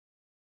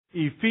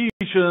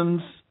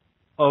Ephesians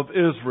of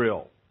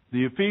Israel.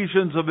 The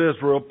Ephesians of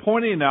Israel,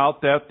 pointing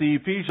out that the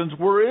Ephesians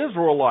were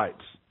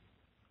Israelites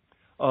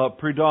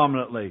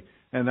predominantly.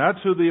 And that's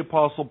who the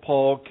Apostle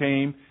Paul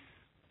came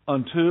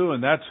unto,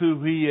 and that's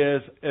who he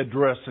is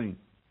addressing.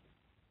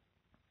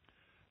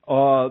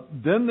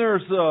 Then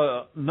there's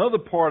another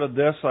part of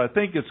this, I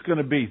think it's going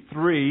to be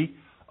 3,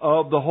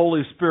 of the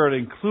Holy Spirit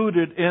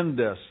included in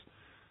this.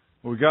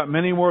 We've got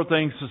many more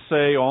things to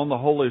say on the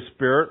Holy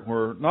Spirit.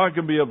 We're not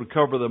going to be able to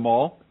cover them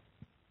all,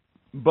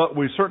 but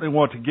we certainly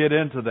want to get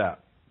into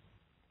that.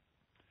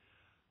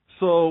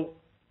 So,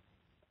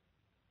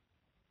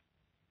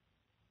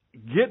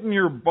 get in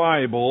your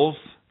Bibles.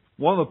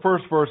 One of the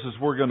first verses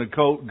we're going to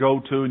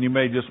go to, and you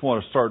may just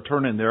want to start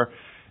turning there,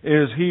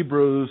 is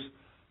Hebrews.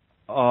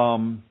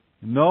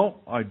 No,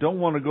 I don't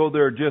want to go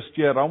there just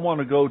yet. I want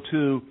to go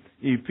to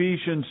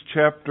Ephesians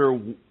chapter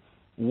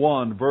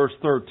 1, verse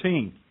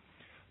 13.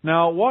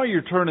 Now, while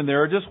you're turning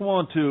there, I just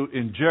want to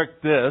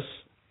inject this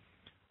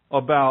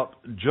about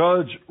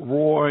Judge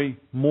Roy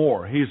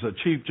Moore. He's a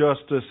Chief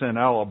Justice in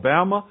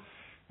Alabama,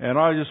 and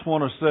I just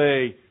want to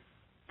say,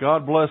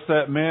 God bless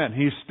that man.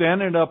 He's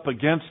standing up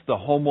against the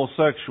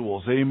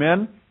homosexuals.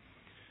 Amen?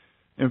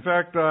 In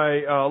fact,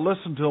 I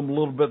listened to him a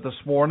little bit this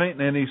morning,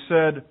 and he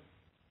said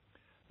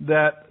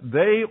that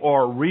they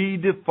are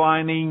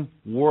redefining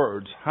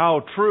words.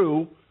 How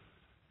true.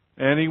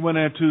 And he went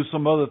into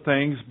some other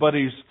things, but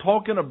he's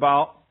talking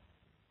about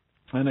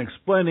and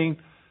explaining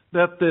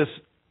that this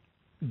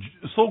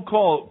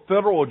so-called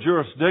federal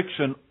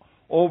jurisdiction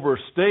over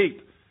state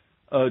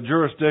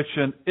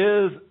jurisdiction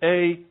is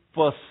a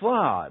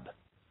facade.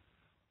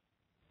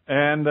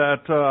 And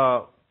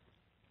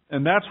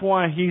that's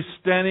why he's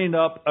standing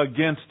up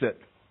against it.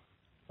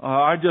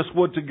 I just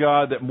would to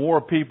God that more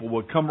people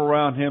would come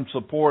around him,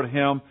 support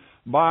him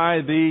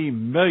by the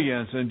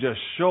millions, and just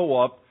show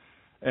up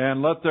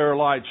and let their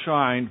light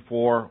shine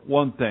for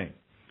one thing.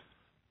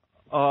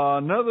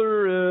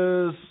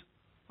 Another is,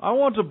 I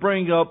want to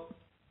bring up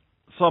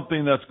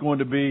something that's going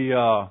to be,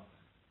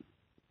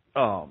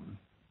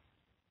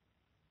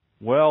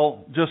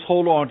 well, just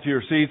hold on to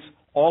your seats.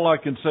 All I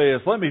can say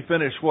is, let me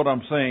finish what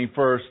I'm saying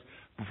first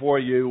before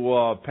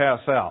you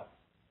pass out.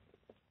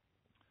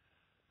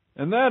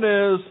 And that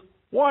is,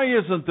 why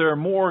isn't there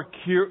more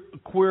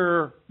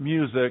queer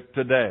music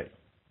today?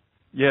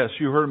 Yes,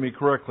 you heard me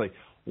correctly.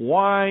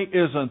 Why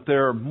isn't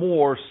there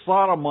more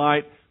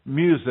sodomite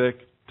music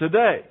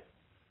today?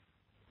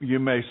 You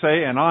may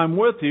say, and I'm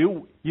with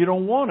you, you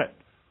don't want it.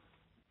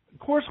 Of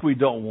course we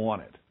don't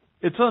want it.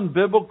 It's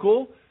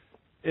unbiblical.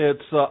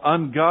 It's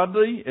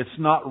ungodly.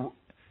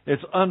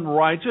 It's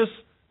unrighteous.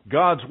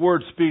 God's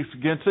Word speaks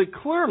against it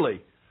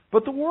clearly.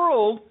 But the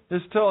world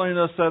is telling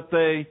us that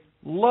they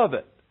love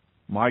it.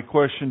 My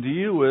question to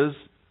you is,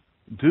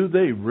 do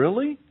they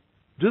really?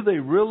 Do they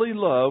really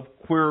love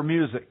queer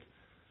music?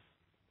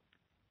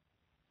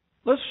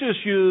 Let's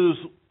just use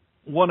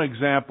one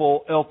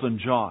example, Elton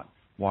John.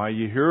 Why,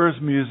 you hear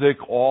his music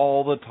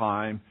all the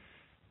time,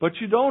 but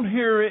you don't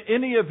hear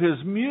any of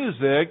his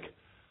music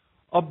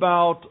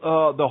about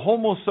the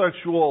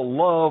homosexual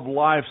love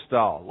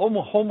lifestyle,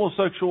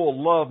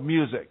 homosexual love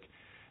music.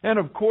 And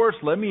of course,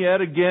 let me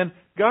add again,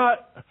 God,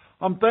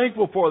 I'm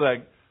thankful for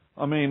that.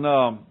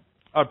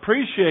 I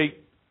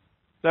appreciate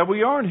that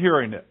we aren't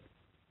hearing it.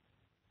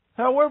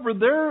 However,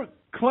 they're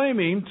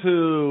claiming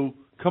to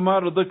come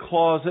out of the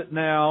closet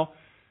now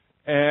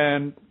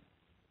and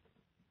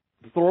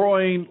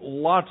throwing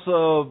lots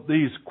of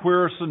these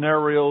queer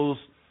scenarios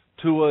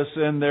to us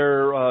in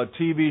their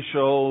TV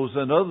shows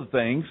and other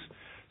things,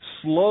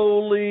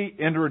 slowly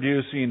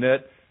introducing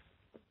it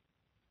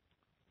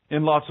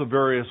in lots of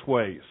various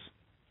ways.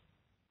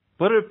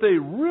 But if they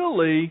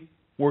really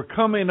were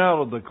coming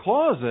out of the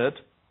closet,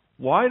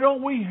 why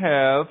don't we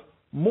have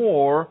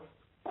more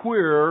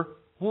queer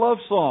love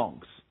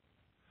songs?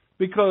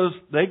 Because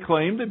they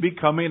claim to be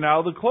coming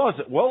out of the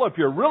closet. Well, if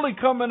you're really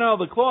coming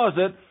out of the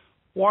closet,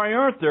 why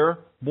aren't there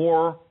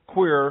more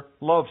queer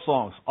love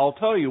songs? I'll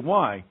tell you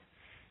why.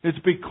 It's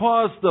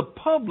because the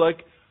public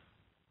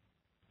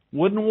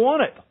wouldn't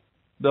want it.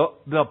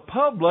 The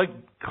public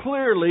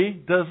clearly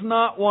does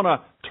not want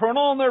to turn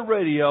on their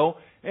radio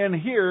and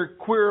hear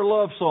queer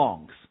love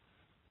songs.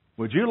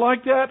 Would you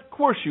like that? Of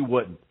course you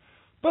wouldn't.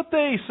 But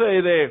they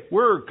say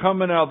we're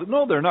coming out.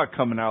 No, they're not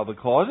coming out of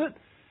the closet.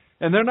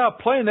 And they're not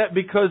playing that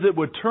because it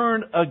would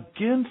turn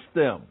against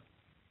them.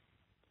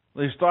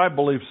 At least I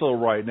believe so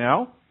right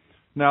now.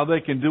 Now they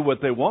can do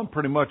what they want,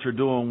 pretty much are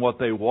doing what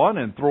they want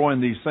and throwing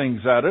these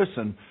things at us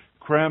and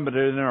cramming it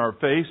in our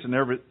face and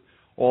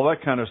all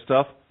that kind of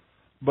stuff.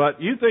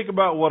 But you think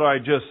about what I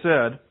just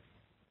said.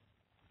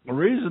 The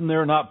reason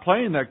they're not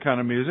playing that kind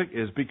of music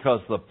is because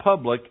the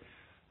public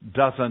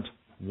doesn't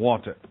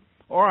want it.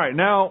 All right,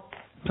 now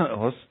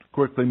let's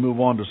quickly move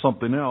on to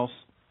something else.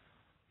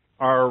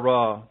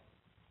 Our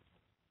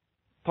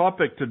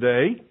topic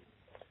today,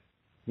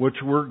 which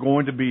we're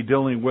going to be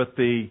dealing with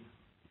the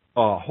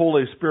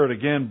Holy Spirit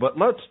again, but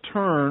let's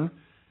turn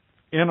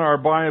in our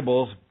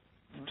Bibles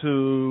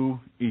to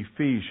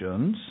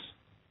Ephesians.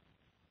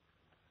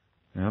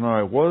 And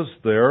I was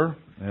there,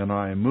 and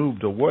I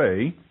moved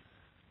away.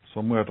 So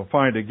I'm going to have to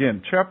find it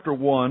again. Chapter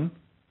 1,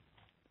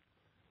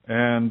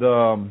 and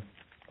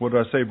what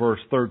did I say, verse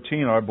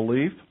 13, I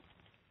believe.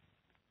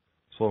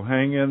 So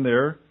hang in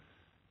there.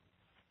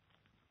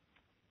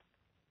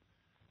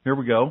 Here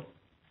we go.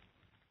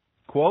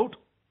 Quote,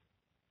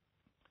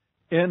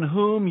 "In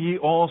whom ye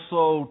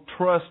also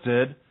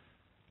trusted,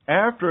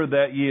 after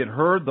that ye had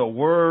heard the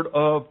word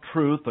of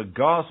truth, the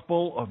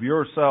gospel of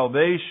your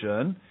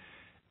salvation,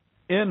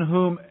 in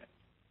whom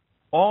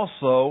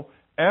also,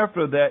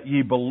 after that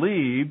ye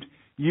believed,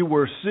 ye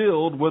were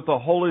sealed with the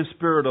Holy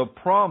Spirit of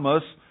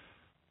promise,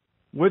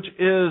 which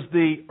is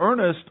the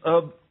earnest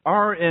of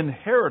our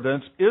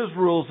inheritance,"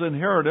 Israel's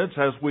inheritance,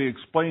 as we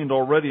explained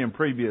already in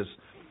previous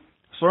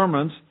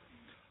sermons,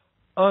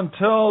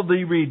 "until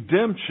the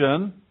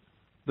redemption,"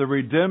 the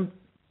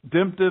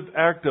redemptive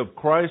act of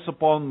Christ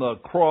upon the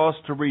cross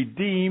to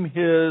redeem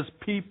His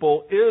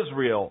people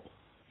Israel.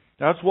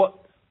 That's what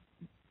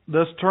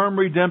this term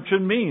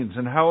redemption means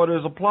and how it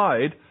is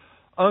applied.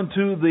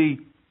 "Unto the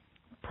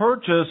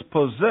purchased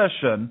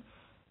possession,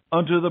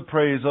 unto the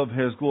praise of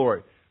His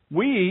glory."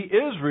 We,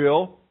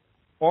 Israel,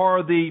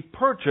 are the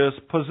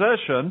purchased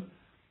possession.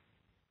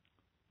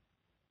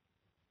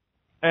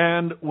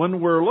 And when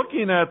we're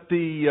looking at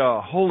the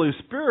Holy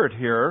Spirit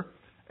here,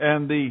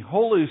 and the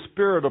Holy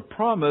Spirit of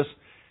promise,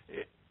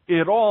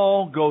 it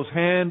all goes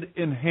hand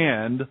in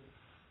hand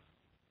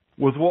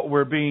with what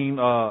we're being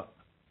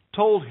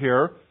told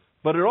here,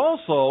 but it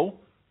also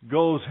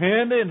goes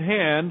hand in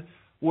hand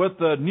with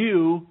the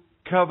new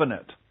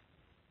covenant.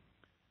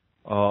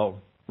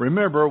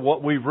 Remember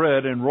what we've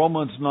read in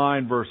Romans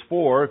 9, verse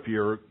 4. If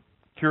you're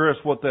curious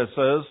what that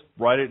says,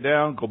 write it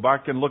down, go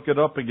back and look it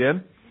up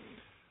again.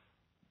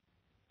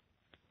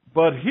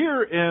 But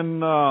here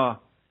in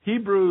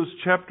Hebrews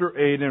chapter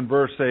 8 and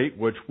verse 8,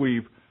 which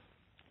we've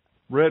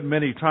read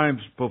many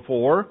times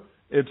before,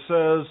 it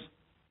says,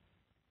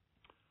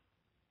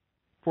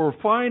 "For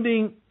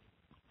finding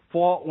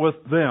fault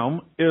with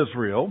them,"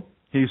 Israel,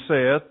 "he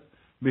saith,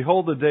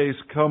 Behold, the days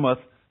cometh,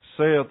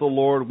 saith the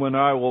Lord, when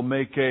I will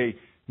make a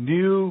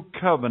new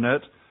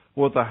covenant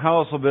with the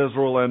house of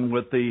Israel and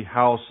with the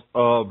house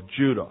of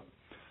Judah.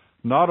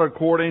 Not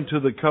according to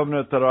the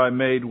covenant that I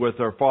made with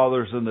their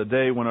fathers in the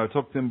day when I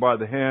took them by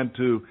the hand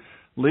to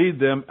lead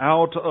them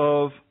out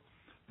of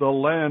the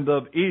land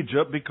of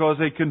Egypt, because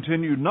they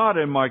continued not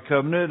in my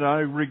covenant, and I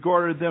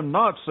regarded them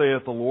not,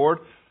 saith the Lord.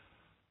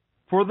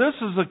 For this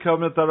is the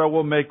covenant that I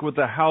will make with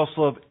the house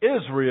of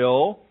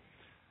Israel.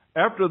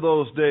 After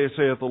those days,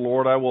 saith the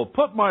Lord, I will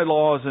put my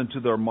laws into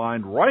their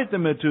mind, write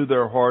them into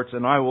their hearts,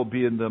 and I will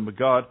be in them a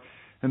God,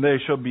 and they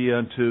shall be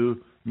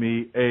unto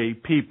me a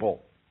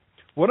people."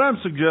 What I'm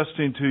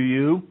suggesting to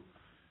you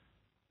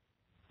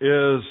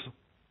is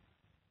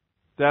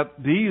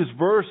that these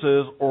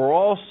verses are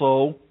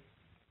also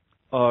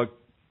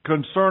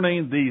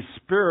concerning the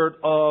spirit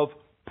of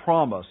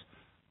promise.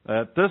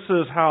 That this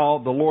is how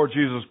the Lord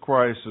Jesus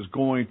Christ is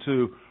going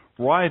to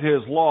write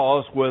His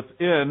laws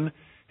within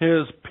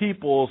His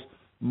people's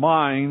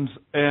minds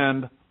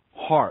and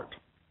heart.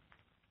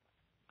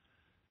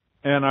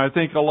 And I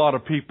think a lot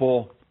of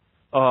people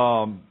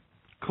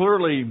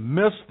clearly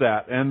miss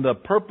that and the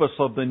purpose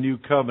of the new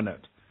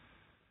covenant.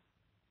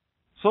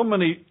 So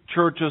many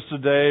churches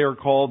today are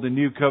called the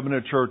New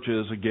Covenant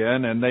churches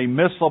again, and they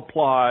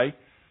misapply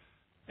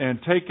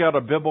and take out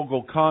of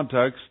biblical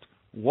context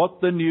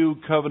what the new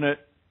covenant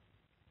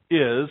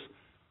is,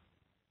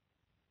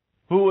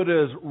 who it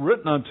is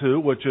written unto,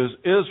 which is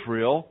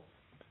Israel,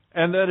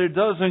 and that it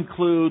does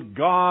include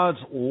God's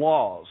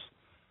laws.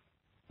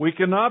 We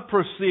cannot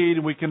proceed,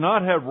 we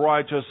cannot have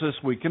righteousness,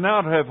 we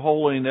cannot have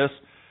holiness,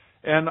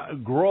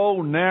 and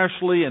grow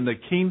nationally in the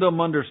kingdom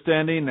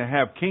understanding and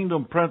have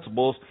kingdom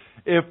principles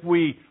if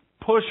we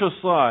push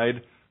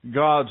aside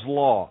God's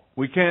law.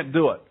 We can't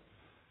do it.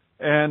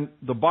 And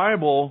the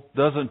Bible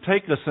doesn't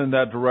take us in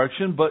that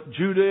direction, but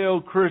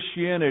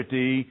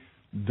Judeo-Christianity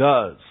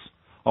does.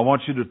 I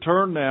want you to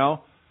turn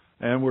now,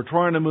 and we're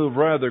trying to move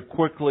rather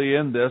quickly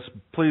in this.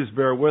 Please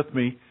bear with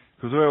me,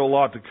 because we have a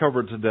lot to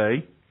cover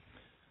today.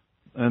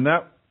 And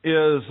that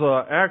is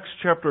Acts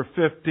chapter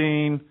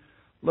 15.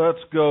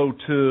 Let's go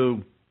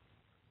to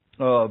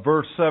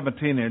verse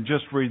 17 and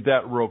just read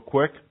that real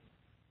quick.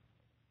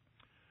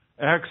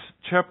 Acts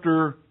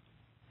chapter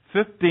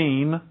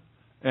 15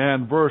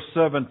 and verse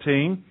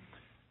 17.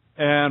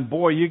 And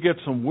boy, you get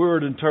some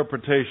weird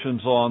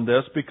interpretations on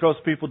this because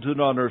people do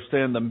not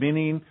understand the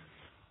meaning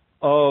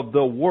of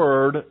the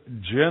word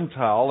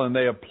Gentile, and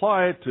they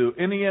apply it to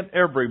any and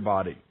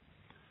everybody.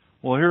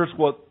 Well, here's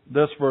what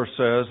this verse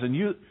says,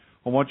 and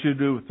I want you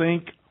to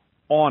think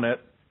on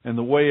it and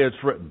the way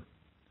it's written.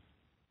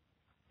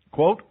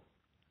 Quote,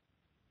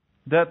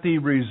 "That the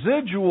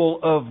residual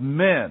of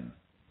men,"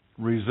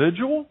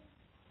 residual?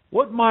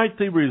 What might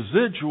the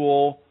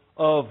residual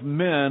of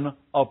men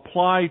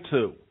apply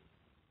to?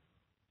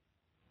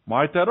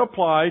 Might that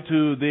apply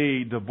to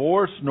the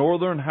divorced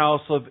northern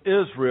house of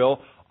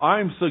Israel?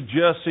 I'm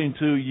suggesting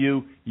to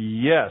you,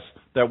 yes,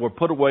 that were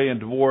put away in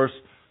divorce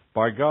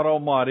by God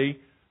Almighty.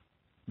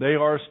 They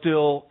are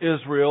still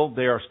Israel.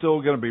 They are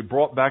still going to be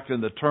brought back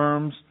in the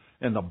terms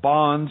and the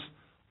bonds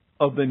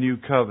of the new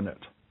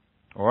covenant.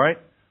 All right?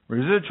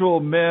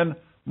 Residual men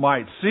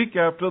might seek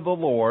after the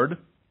Lord.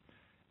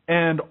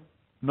 And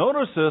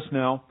notice this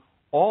now,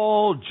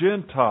 all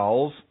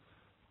Gentiles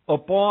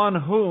upon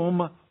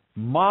whom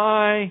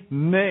my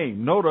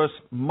name, notice,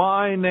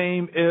 my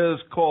name is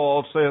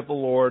called, saith the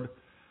Lord,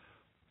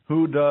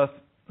 who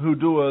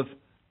doeth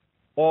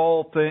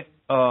all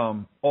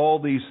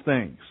these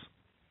things.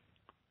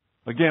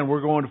 Again, we're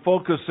going to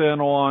focus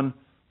in on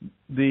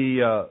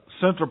the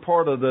center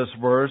part of this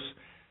verse.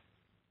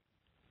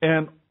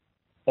 And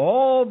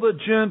all the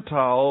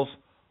Gentiles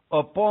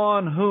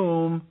upon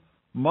whom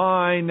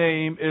my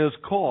name is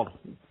called.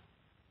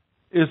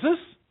 Is this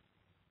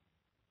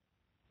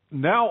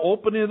now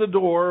opening the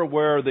door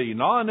where the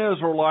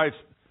non-Israelites,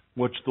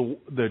 which the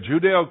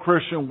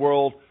Judeo-Christian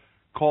world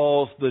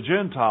calls the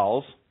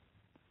Gentiles,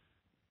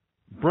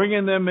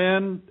 bringing them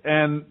in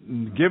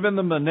and giving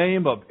them the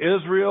name of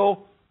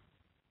Israel?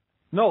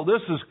 No,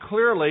 this is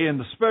clearly, and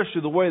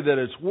especially the way that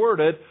it's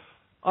worded,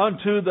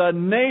 unto the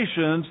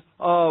nations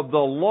of the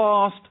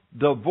lost,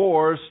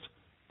 divorced,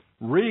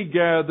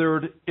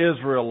 regathered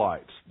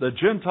Israelites, the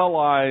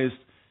Gentilized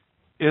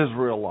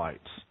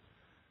Israelites.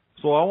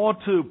 So I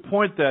want to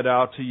point that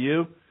out to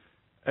you,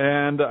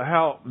 and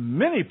how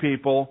many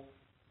people,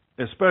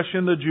 especially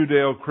in the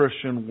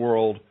Judeo-Christian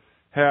world,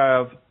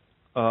 have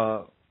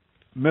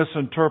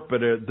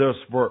misinterpreted this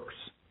verse.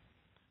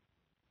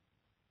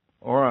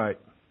 All right.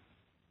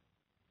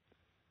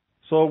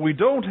 So we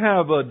don't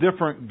have a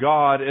different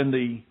God in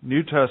the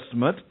New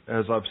Testament,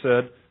 as I've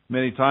said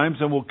many times,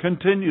 and will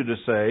continue to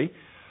say.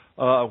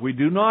 We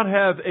do not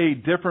have a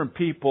different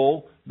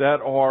people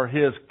that are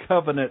His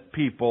covenant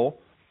people,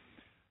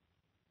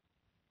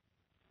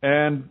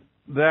 and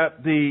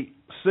that the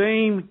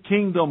same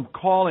kingdom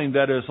calling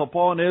that is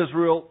upon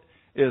Israel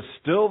is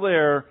still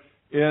there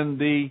in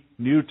the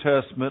New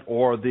Testament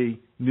or the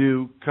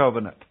New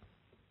Covenant.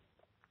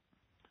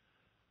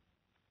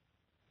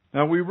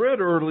 Now, we read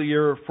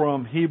earlier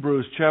from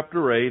Hebrews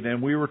chapter 8,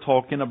 and we were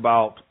talking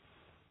about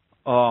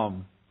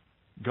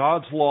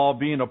God's law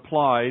being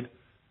applied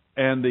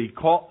and the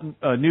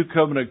New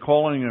Covenant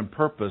calling and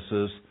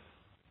purposes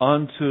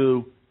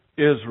unto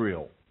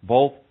Israel.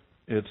 Both,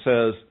 it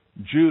says,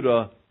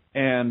 Judah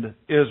and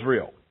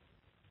Israel.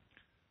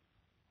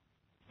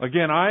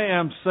 Again, I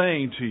am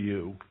saying to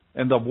you,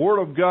 and the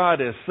Word of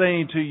God is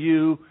saying to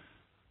you,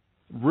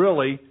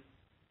 really,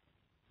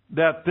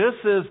 that this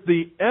is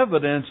the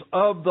evidence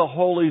of the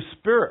Holy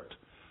Spirit.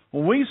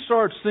 When we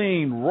start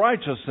seeing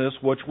righteousness,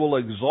 which will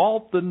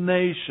exalt the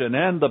nation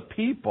and the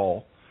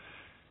people,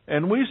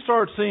 and we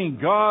start seeing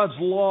God's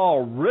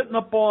law written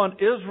upon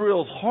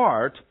Israel's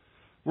heart,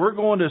 we're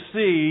going to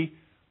see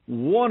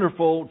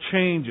wonderful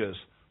changes.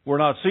 We're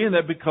not seeing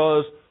that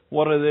because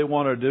what do they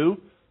want to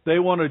do? They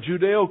want to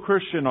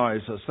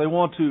Judeo-Christianize us. They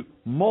want to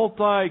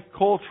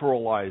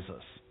multiculturalize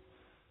us.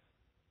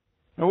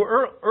 Now,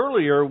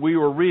 earlier we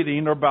were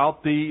reading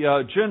about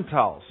the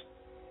Gentiles.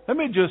 Let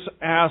me just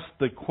ask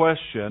the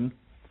question,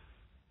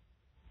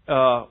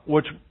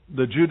 which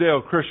the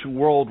Judeo-Christian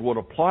world would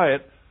apply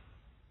it,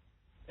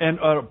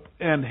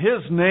 and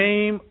His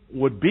name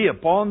would be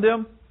upon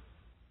them.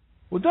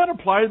 Would that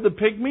apply to the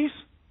pygmies?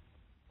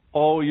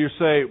 Oh, you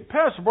say,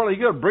 Pastor Barley,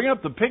 you got to bring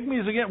up the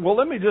pygmies again? Well,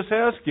 let me just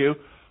ask you,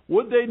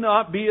 would they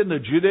not be in the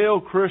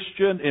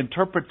Judeo-Christian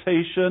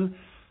interpretation,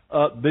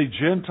 the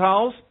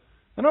Gentiles?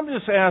 And I'm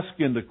just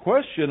asking the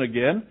question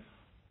again,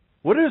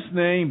 would His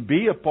name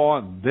be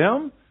upon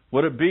them?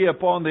 Would it be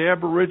upon the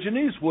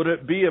Aborigines? Would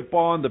it be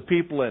upon the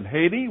people in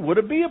Haiti? Would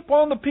it be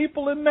upon the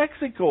people in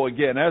Mexico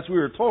again, as we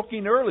were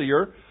talking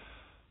earlier,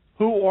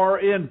 who are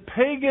in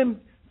pagan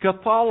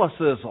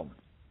Catholicism?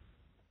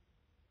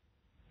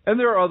 And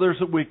there are others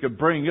that we could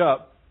bring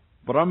up,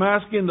 but I'm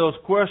asking those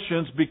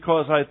questions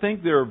because I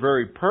think they're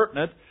very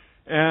pertinent,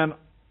 and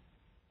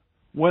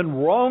when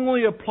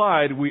wrongly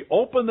applied, we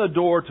open the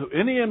door to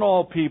any and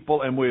all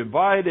people, and we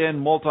invite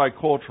in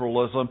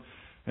multiculturalism,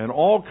 and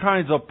all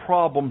kinds of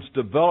problems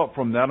develop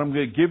from that. I'm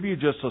going to give you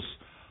just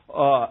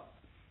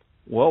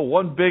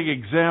one big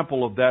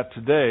example of that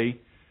today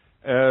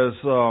as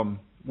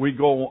we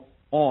go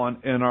on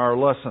in our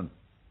lesson.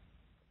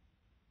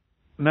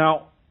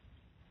 Now,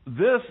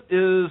 this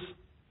is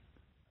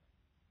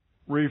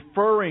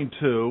referring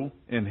to,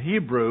 in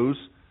Hebrews,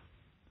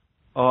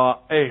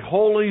 a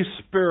Holy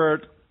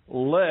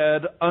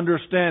Spirit-led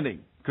understanding,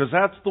 because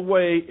that's the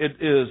way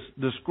it is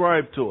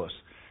described to us.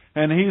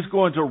 And He's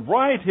going to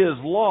write His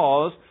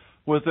laws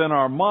within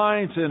our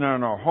minds and in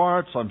our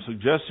hearts. I'm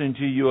suggesting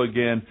to you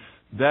again,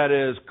 that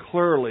is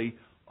clearly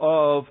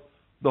of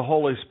the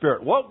Holy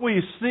Spirit. What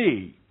we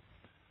see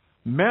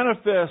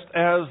manifest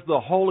as the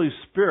Holy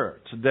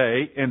Spirit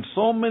today in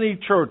so many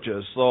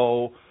churches,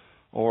 or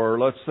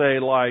let's say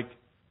like,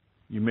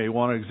 you may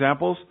want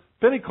examples,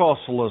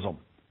 Pentecostalism.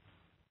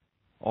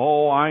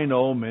 Oh, I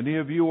know many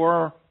of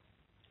you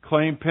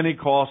claim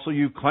Pentecostal.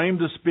 You claim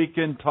to speak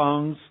in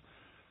tongues.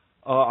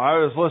 I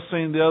was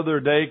listening the other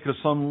day because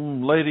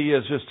some lady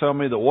is just telling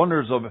me the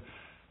wonders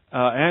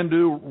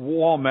Andrew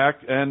Womack,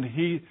 and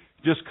he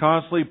just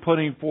constantly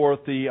putting forth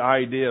the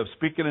idea of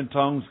speaking in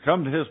tongues.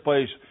 Come to his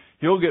place,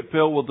 he'll get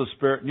filled with the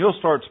Spirit, and you'll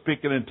start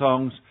speaking in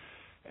tongues.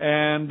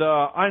 And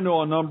I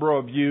know a number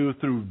of you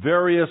through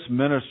various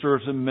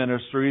ministers and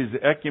ministries,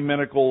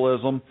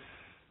 ecumenicalism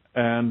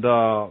and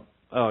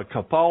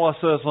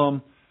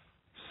Catholicism,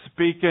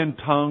 speak in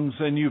tongues,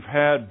 and you've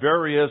had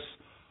various,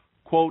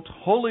 quote,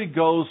 Holy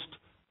Ghost,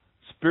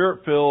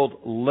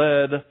 Spirit-filled,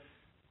 led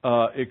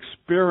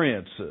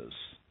experiences.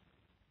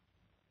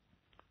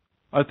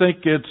 I think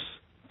it's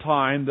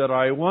time that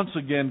I once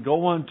again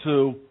go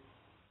into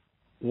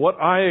what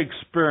I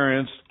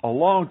experienced a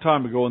long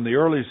time ago in the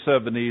early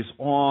 70s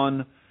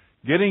on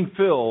getting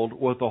filled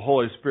with the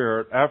Holy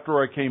Spirit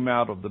after I came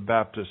out of the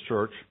Baptist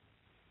church.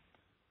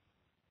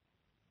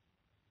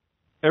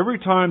 Every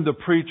time the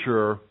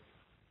preacher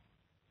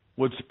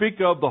would speak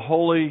of the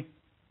Holy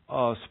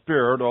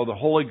Spirit or the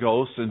Holy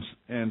Ghost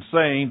and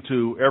saying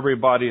to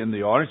everybody in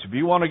the audience, if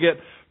you want to get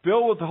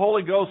filled with the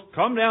Holy Ghost,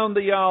 come down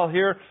the aisle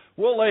here,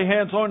 we'll lay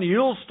hands on you,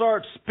 you'll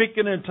start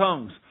speaking in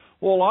tongues.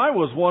 Well, I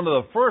was one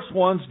of the first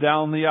ones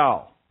down the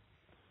aisle.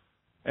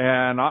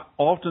 And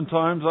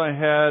oftentimes I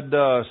had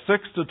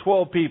 6 to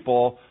 12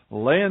 people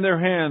laying their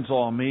hands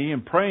on me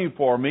and praying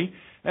for me.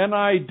 And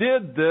I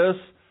did this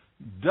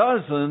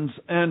dozens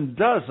and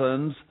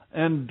dozens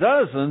and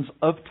dozens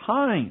of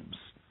times.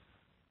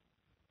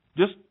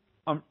 Just,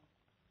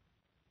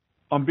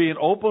 I'm being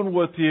open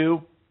with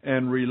you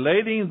and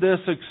relating this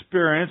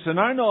experience, and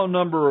I know a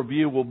number of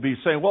you will be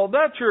saying, well,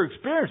 that's your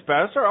experience,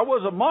 Pastor. I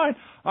wasn't mine.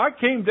 I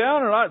came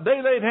down and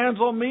they laid hands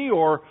on me,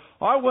 or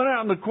I went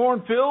out in the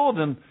cornfield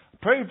and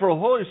prayed for the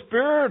Holy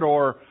Spirit,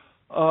 or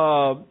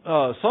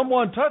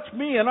someone touched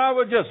me and I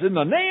was just, in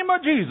the name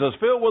of Jesus,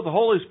 filled with the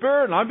Holy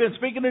Spirit, and I've been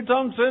speaking in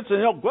tongues since,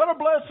 and what a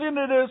blessing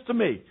it is to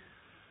me.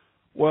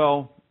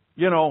 Well,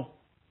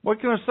 what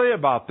can I say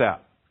about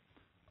that?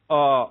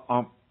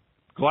 I'm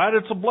glad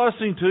it's a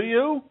blessing to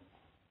you.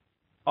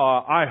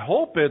 I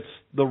hope it's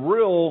the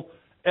real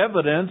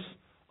evidence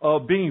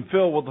of being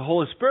filled with the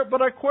Holy Spirit,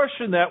 but I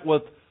question that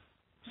with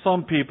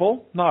some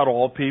people, not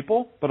all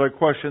people, but I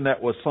question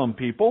that with some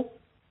people.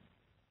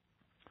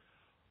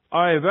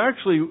 I have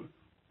actually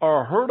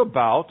heard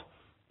about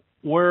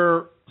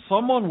where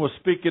someone was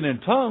speaking in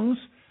tongues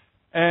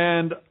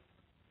and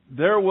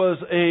there was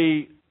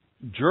a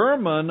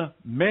German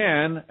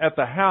man at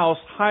the house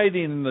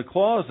hiding in the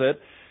closet,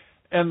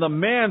 and the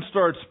man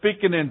started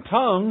speaking in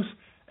tongues,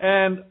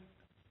 and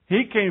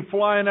he came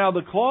flying out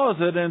of the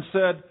closet and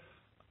said,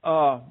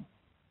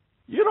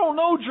 you don't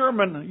know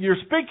German. You're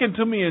speaking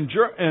to me in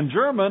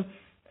German.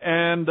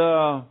 And,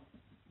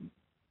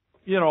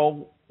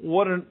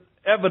 what an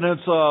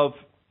evidence of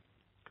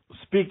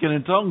speaking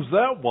in tongues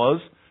that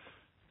was.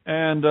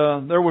 And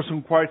there were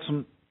quite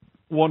some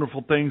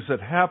wonderful things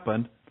that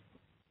happened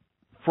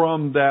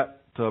from that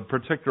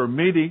particular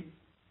meeting.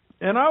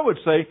 And I would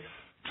say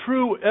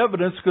true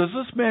evidence, because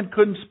this man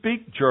couldn't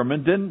speak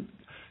German,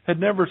 had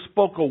never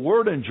spoke a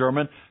word in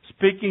German,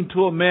 speaking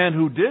to a man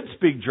who did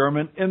speak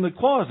German in the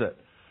closet.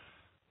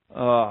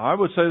 I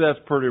would say that's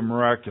pretty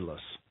miraculous.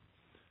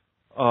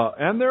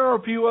 And there are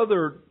a few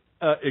other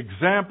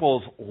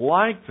examples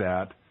like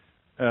that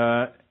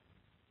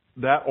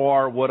that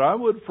are what I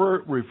would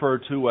refer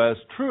to as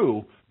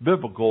true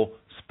biblical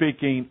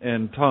speaking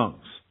in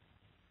tongues.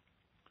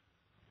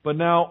 But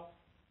now,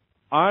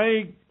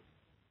 I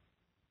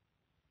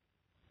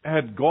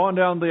had gone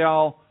down the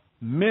aisle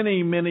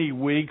many, many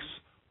weeks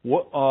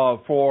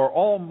for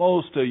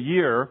almost a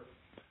year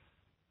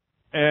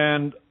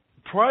and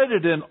tried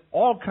it in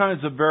all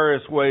kinds of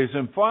various ways.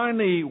 And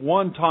finally,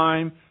 one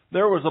time,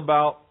 there was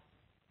about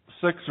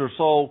 6 or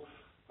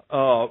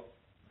so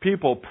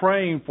people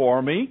praying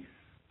for me,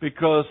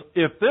 because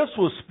if this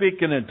was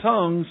speaking in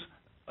tongues,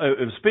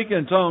 if speaking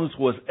in tongues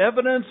was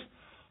evidence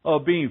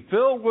of being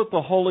filled with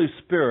the Holy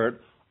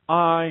Spirit,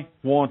 I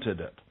wanted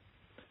it.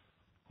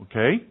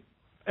 Okay?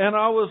 And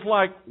I was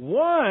like,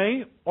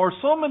 why are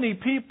so many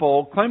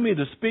people claiming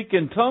to speak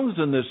in tongues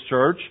in this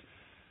church?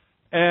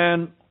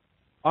 And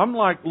I'm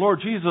like,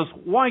 Lord Jesus,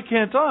 why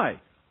can't I?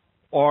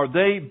 Are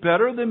they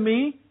better than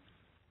me?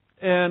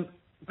 And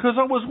because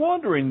I was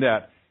wondering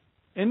that.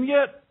 And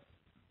yet,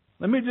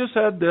 let me just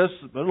add this.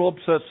 It'll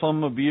upset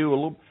some of you a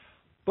little.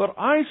 But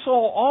I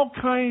saw all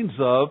kinds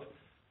of,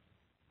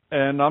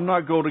 and I'm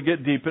not going to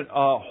get deep in,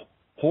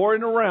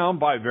 whoring around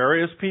by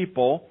various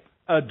people,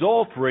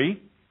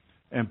 adultery,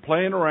 and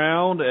playing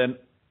around, and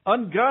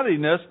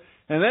ungodliness,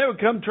 and they would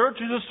come to church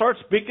and just start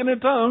speaking in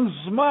tongues,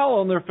 smile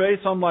on their face.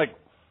 I'm like,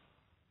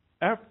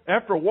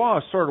 after a while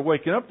I started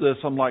waking up to this,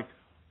 I'm like,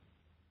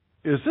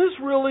 is this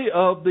really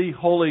of the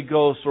Holy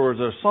Ghost, or is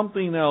there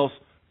something else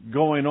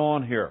going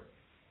on here?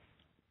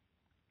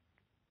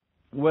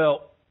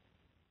 Well,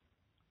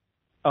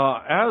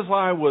 as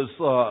I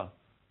was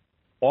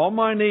on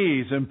my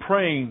knees and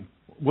praying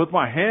with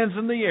my hands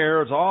in the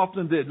air, as I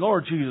often did,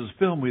 Lord Jesus,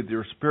 fill me with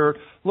your Spirit.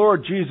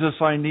 Lord Jesus,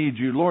 I need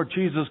you. Lord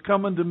Jesus,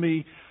 come unto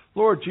me.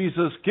 Lord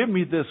Jesus, give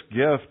me this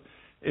gift,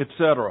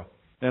 etc.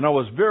 And I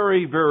was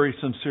very, very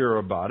sincere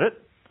about it.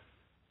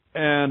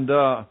 And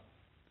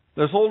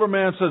this older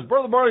man says,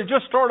 Brother Barley,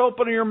 just start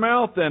opening your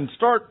mouth and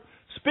start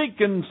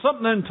speaking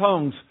something in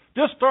tongues.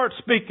 Just start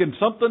speaking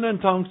something in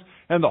tongues,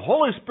 and the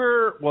Holy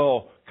Spirit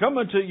will come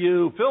into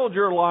you, fill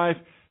your life,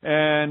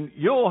 and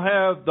you'll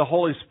have the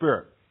Holy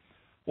Spirit.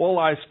 Well,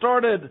 I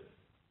started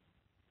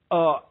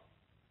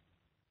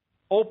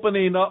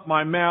opening up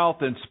my mouth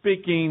and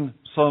speaking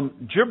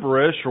some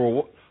gibberish,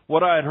 or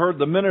what I had heard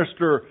the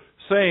minister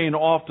saying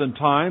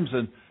oftentimes,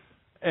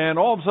 and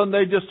all of a sudden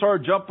they just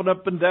started jumping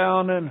up and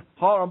down and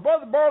hollering,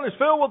 Brother Barley's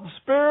filled with the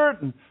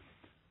Spirit. And,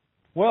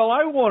 well,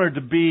 I wanted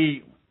to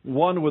be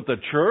one with the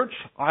church.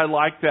 I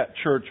liked that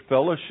church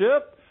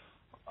fellowship.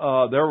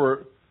 There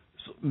were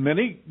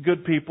many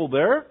good people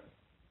there.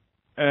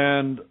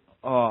 And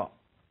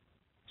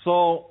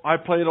so I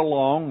played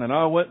along, and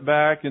I went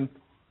back and,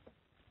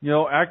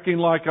 acting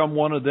like I'm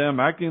one of them,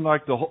 acting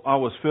like I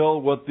was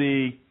filled with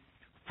the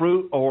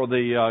fruit or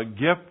the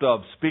gift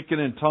of speaking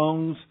in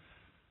tongues.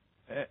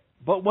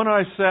 But when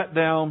I sat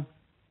down,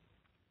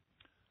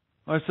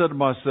 I said to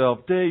myself,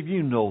 Dave,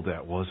 you know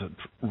that wasn't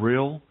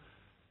real.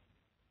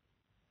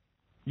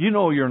 You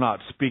know you're not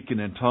speaking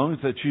in tongues,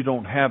 that you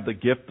don't have the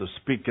gift of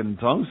speaking in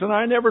tongues. And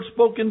I never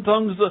spoke in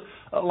tongues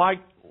like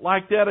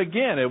that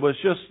again. It was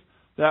just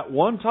that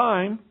one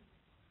time.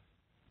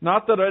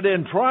 Not that I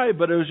didn't try,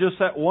 but it was just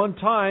that one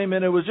time,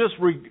 and it was just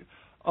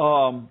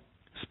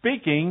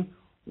speaking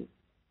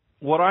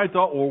what I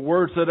thought were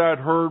words that I'd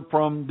heard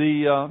from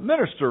the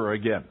minister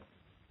again.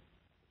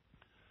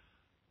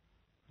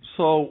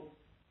 So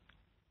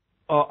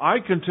I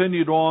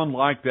continued on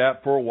like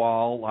that for a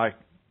while, like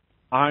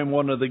I'm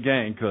one of the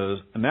gang, because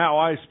now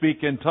I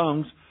speak in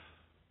tongues.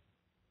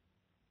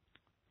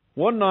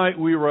 One night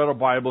we were at a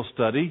Bible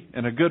study,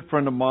 and a good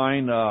friend of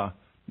mine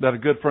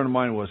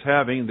was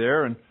having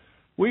there, and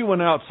we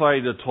went outside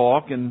to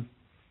talk, and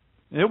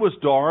it was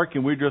dark,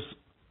 and we just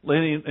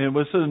leaning. And it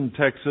was in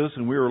Texas,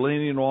 and we were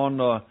leaning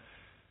on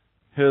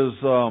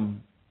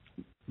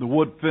the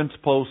wood fence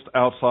post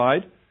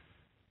outside,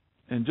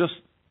 and just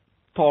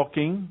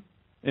talking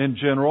in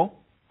general.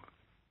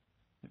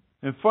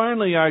 And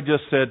finally, I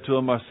just said to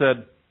him, I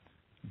said,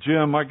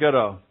 Jim, I got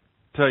to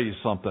tell you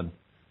something.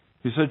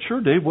 He said,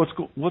 sure, Dave, what's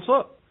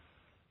up?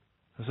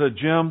 I said,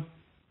 Jim,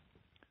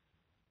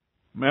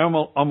 man,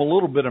 I'm a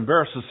little bit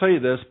embarrassed to say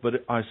this,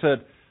 but I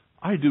said,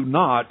 I do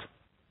not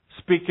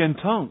speak in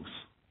tongues.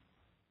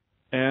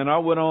 And I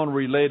went on and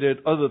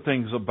related other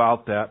things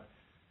about that.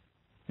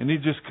 And he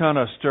just kind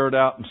of stared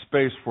out in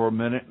space for a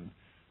minute.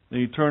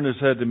 And he turned his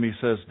head to me and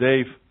says,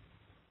 Dave,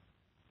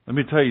 let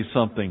me tell you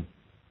something.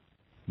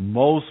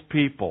 Most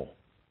people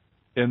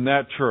in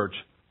that church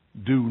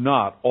do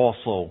not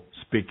also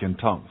speak in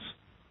tongues.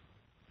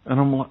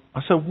 And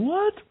I said,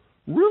 what?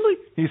 Really?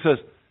 He says,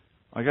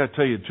 I got to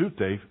tell you the truth,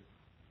 Dave.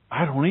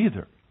 I don't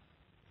either.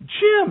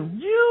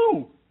 Jim,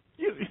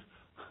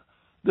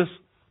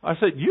 I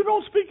said, you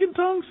don't speak in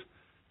tongues?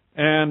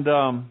 And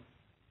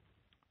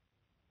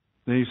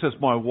then he says,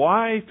 my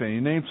wife, and he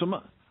named some.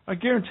 I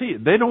guarantee you,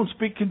 they don't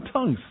speak in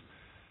tongues.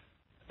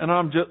 And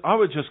I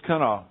was just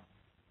kind of,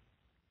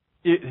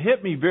 it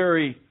hit me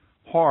very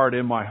hard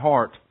in my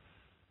heart.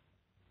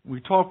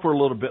 We talked for a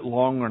little bit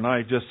longer, and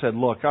I just said,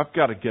 look, I've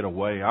got to get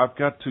away. I've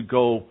got to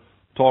go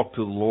talk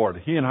to the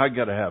Lord. He and I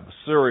got to have a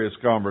serious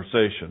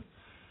conversation.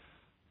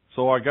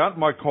 So I got in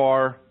my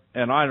car,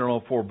 and I don't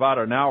know, for about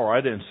an hour,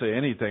 I didn't say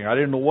anything. I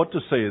didn't know what to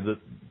say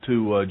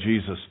to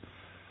Jesus.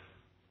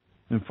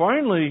 And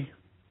finally,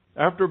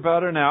 after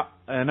about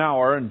an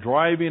hour and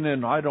driving,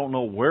 and I don't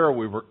know where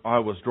I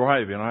was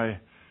driving. I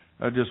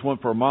just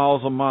went for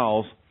miles and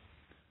miles.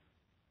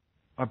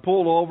 I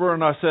pulled over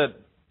and I said,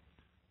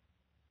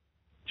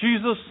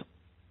 Jesus,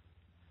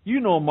 you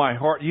know my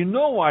heart. You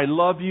know I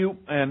love you,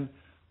 and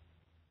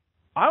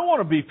I want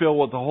to be filled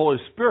with the Holy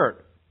Spirit.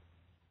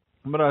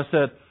 But I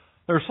said,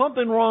 there's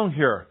something wrong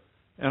here.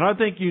 And I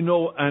think you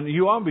know, and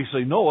you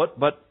obviously know it,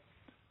 but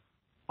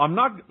I'm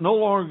no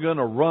longer going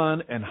to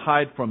run and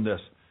hide from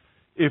this.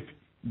 If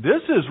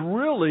this is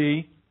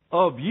really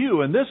of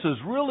you, and this is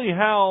really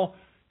how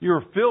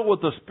you're filled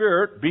with the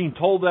Spirit, being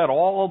told that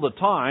all the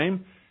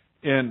time,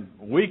 and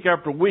week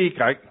after week,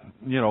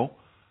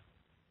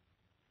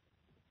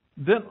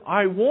 then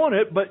I want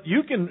it, but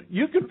you can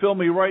fill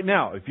me right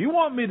now. If you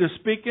want me to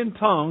speak in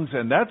tongues,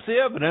 and that's the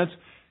evidence,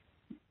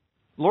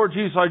 Lord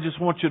Jesus, I just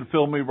want you to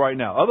fill me right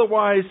now.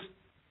 Otherwise,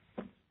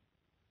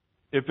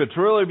 if it's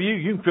really of you,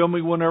 you can fill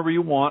me whenever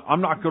you want.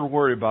 I'm not going to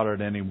worry about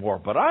it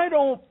anymore. But I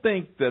don't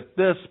think that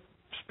this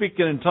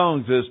speaking in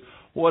tongues is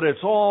what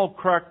it's all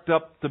cracked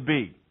up to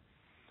be.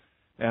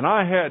 And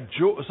I had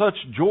such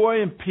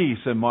joy and peace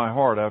in my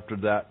heart after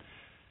that.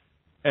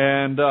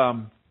 And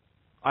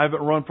I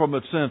haven't run from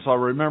it since. I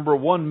remember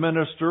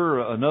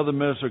another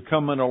minister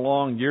coming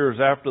along years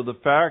after the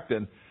fact,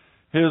 and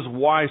his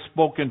wife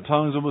spoke in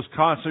tongues and was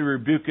constantly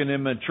rebuking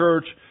him in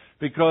church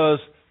because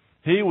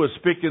he was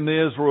speaking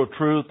the Israel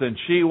truth, and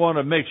she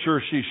wanted to make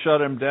sure she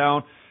shut him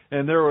down.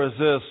 And there was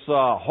this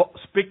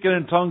speaking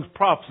in tongues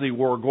prophecy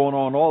war going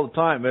on all the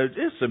time.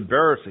 It's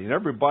embarrassing.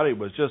 Everybody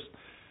was just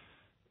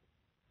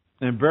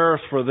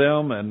embarrassed for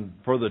them and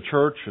for the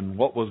church and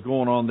what was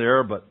going on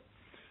there. But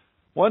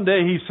one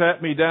day he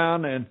sat me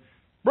down and,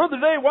 Brother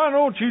Dave, why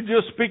don't you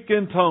just speak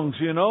in tongues,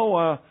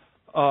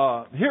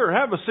 Here,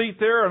 have a seat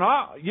there, and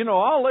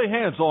I'll lay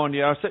hands on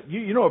you. I said,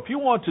 if you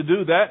want to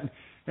do that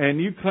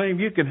and you claim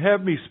you can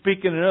have me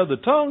speaking in other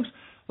tongues,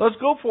 let's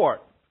go for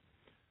it.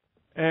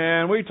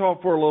 And we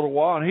talked for a little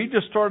while, and he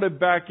just started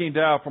backing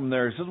down from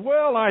there. He says,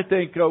 well, I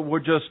think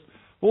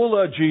we'll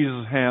let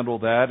Jesus handle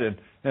that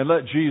and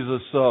let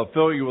Jesus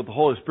fill you with the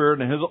Holy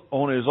Spirit and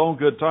on his own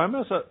good time.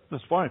 I said,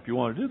 that's fine if you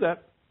want to do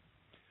that.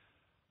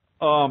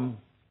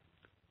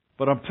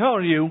 But I'm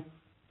telling you,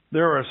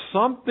 there is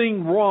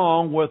something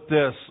wrong with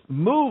this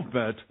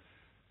movement,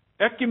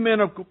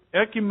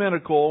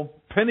 ecumenical,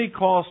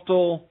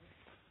 Pentecostal,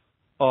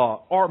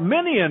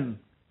 Arminian,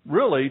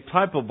 really,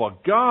 type of a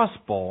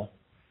gospel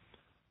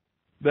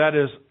that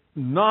is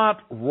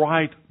not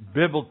right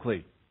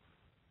biblically.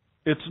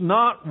 It's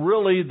not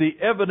really the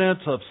evidence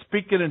of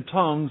speaking in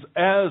tongues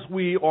as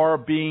we are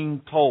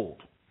being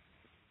told.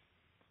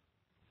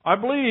 I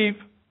believe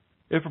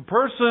if a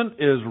person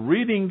is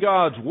reading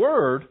God's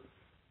Word,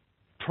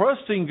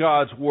 trusting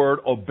God's Word,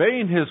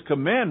 obeying His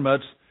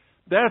commandments,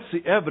 that's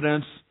the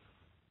evidence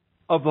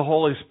of the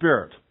Holy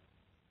Spirit.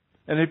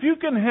 And if you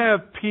can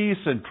have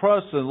peace and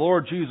trust in the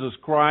Lord Jesus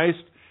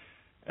Christ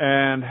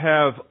and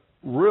have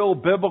real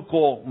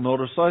biblical,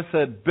 notice I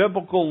said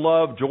biblical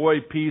love,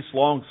 joy, peace,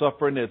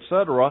 long-suffering,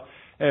 etc.,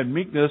 and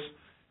meekness,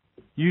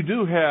 you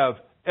do have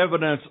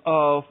evidence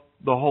of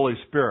the Holy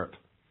Spirit.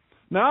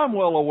 Now I'm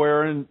well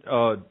aware in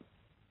 1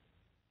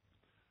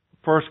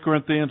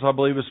 Corinthians, I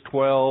believe it's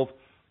 12,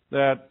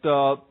 that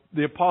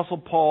the Apostle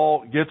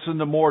Paul gets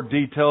into more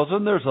details,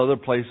 and there's other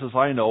places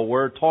I know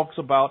where it talks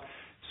about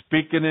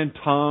speaking in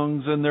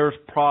tongues, and there's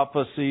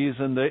prophecies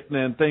and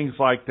things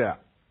like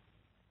that.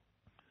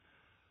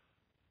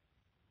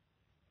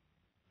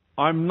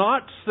 I'm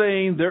not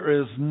saying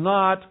there is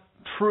not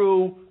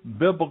true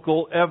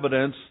biblical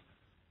evidence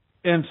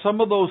in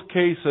some of those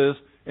cases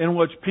in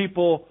which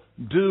people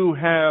do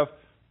have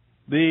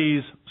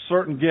these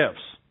certain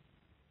gifts.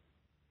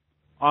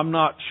 I'm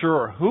not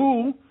sure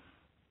who,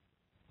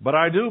 but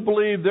I do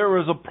believe there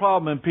is a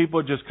problem in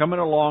people just coming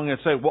along and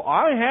say, well,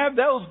 I have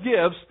those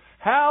gifts.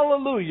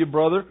 Hallelujah,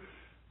 brother.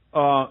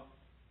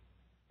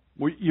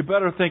 You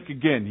better think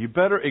again. You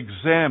better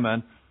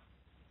examine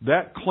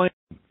that claim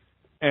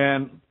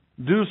and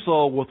do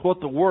so with what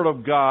the Word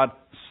of God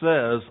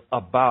says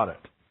about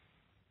it.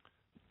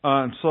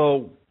 And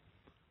so,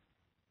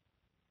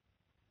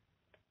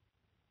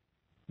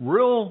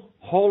 real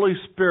Holy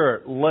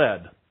Spirit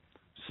led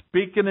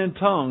speaking in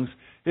tongues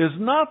is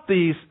not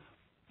these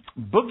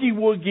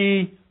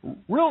boogie-woogie,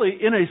 really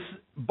in a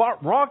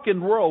rock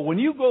and roll. When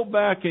you go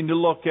back and you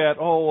look at,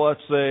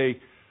 let's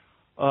say,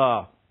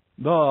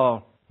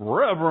 the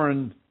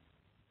Reverend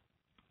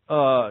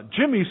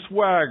Jimmy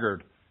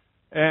Swaggart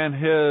and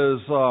his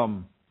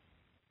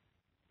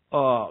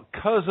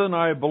cousin,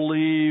 I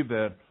believe,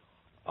 that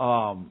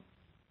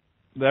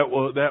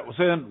was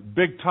in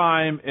big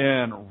time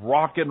in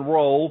rock and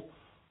roll.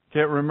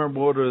 Can't remember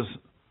what his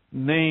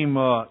name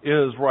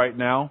is right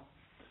now,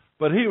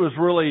 but he was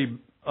really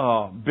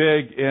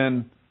big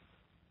in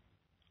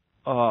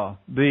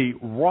the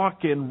rock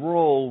and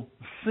roll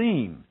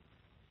scene.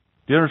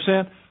 Do you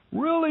understand?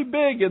 Really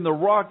big in the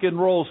rock and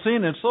roll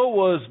scene, and so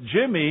was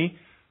Jimmy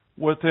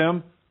with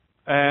him.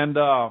 And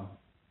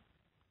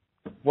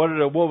what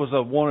was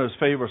one of his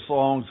favorite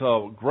songs?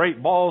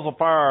 "Great Balls of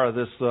Fire."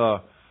 This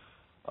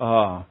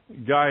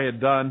guy had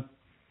done,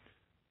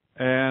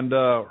 and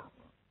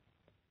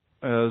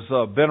has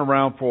been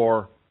around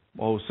for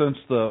since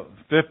the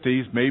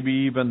 50s, maybe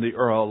even the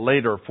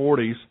later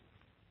 40s.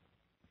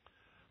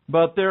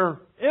 But they're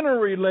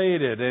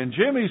interrelated. And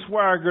Jimmy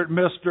Swaggart,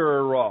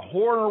 Mr.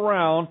 Horn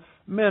Around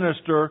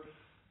Minister,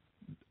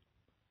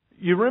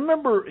 you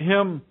remember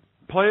him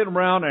playing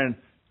around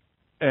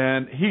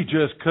and he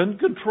just couldn't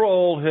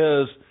control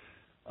his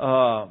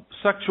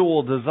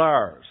sexual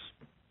desires.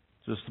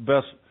 Just the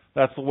best.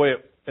 That's the way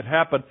it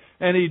happened,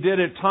 and he did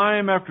it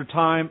time after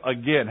time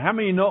again. How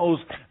many knows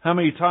how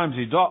many times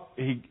he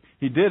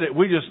did it?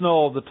 We just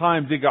know the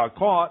times he got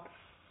caught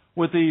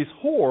with these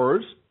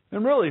whores,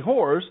 and really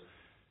whores.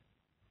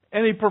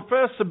 And he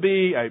professed to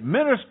be a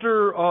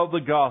minister of the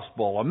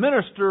gospel, a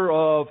minister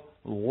of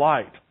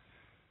light,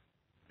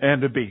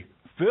 and to be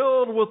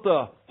filled with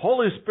the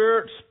Holy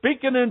Spirit,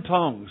 speaking in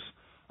tongues.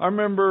 I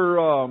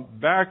remember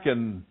back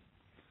in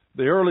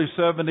the early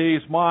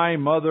 70s, my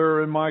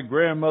mother and my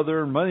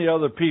grandmother and many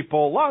other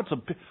people, lots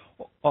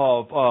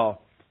of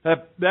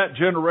that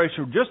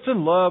generation, were just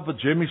in love with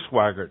Jimmy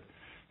Swaggart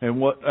and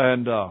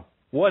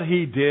what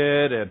he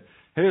did and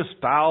his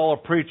style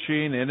of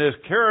preaching and his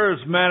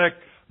charismatic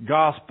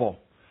gospel.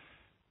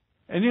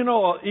 And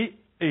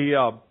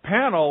a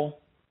panel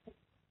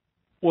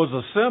was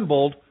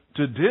assembled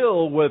to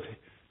deal with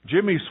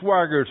Jimmy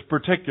Swaggart's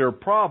particular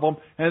problem,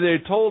 and they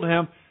told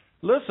him,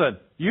 listen,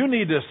 you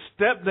need to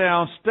step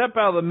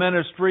out of the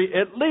ministry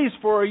at least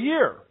for a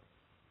year.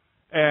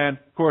 And,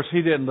 of course,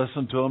 he didn't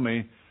listen to them.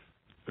 He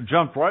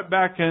jumped right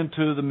back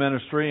into the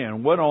ministry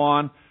and went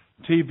on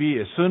TV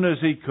as soon as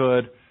he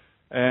could.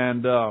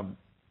 And,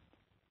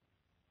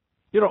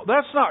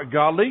 that's not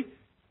godly.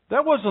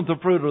 That wasn't the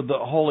fruit of the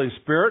Holy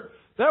Spirit.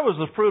 That was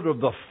the fruit of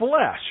the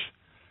flesh.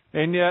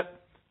 And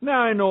yet,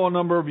 now I know a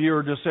number of you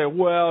are just saying,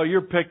 well,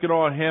 you're picking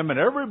on him, and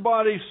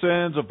everybody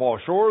sins and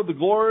falls short of the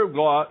glory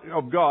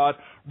of God,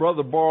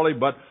 Brother Barley,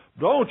 but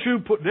don't you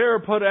dare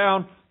put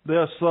down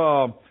this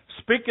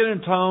speaking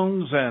in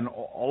tongues and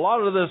a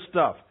lot of this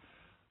stuff.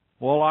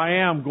 Well, I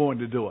am going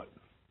to do it.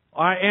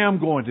 I am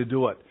going to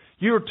do it.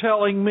 You're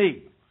telling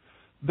me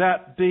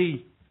that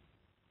the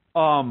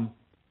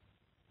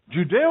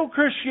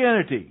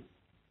Judeo-Christianity,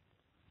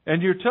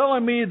 and you're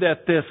telling me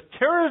that this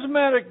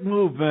charismatic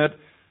movement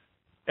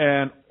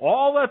and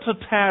all that's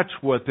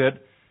attached with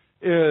it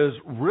is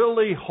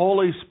really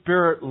Holy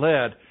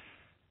Spirit-led.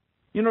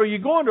 You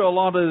go into a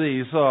lot of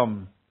these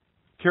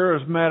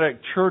charismatic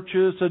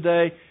churches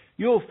today,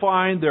 you'll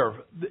find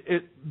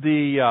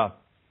the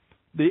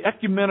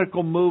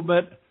ecumenical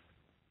movement,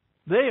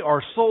 they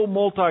are so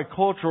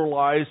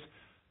multiculturalized.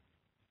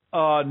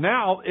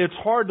 Now it's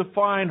hard to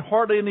find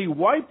hardly any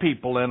white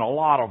people in a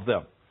lot of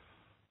them.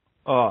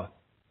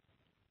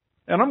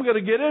 And I'm going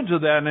to get into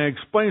that and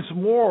explain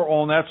some more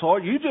on that. So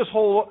you just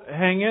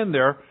hang in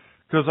there,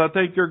 because I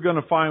think you're going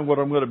to find what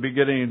I'm going to be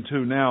getting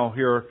into now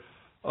here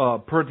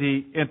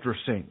pretty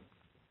interesting.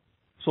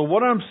 So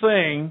what I'm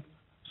saying,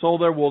 so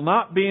there will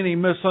not be any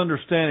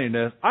misunderstanding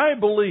this, I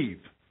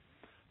believe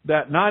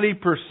that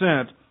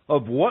 90%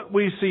 of what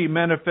we see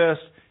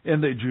manifest in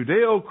the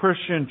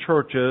Judeo-Christian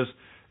churches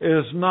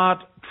is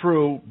not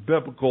true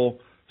biblical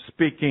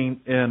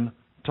speaking in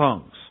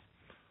tongues.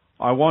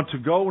 I want to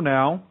go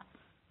now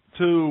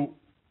to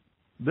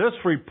this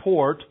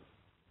report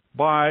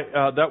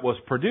that was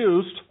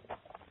produced,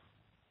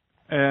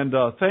 and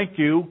thank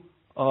you,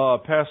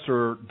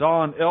 Pastor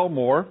Don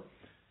Elmore.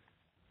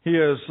 He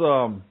has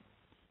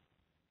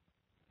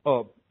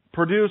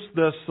produced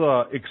this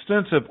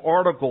extensive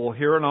article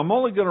here, and I'm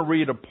only going to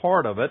read a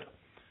part of it.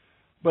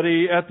 But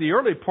at the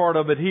early part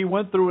of it, he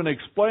went through and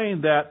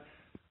explained that,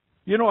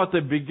 at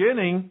the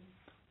beginning,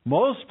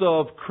 most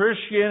of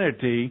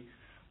Christianity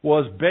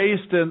was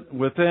based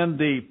within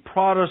the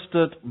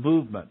Protestant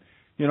movement.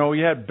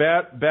 You had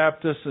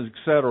Baptists,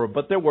 etc.,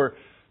 but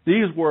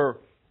these were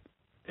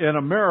in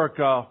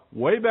America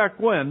way back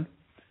when,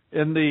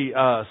 in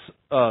the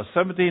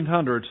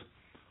 1700s,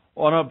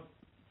 on up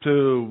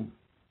to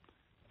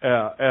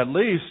at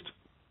least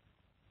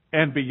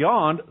and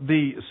beyond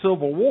the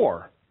Civil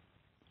War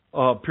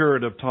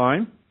period of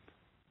time.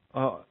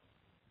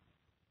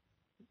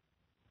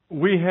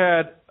 We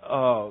had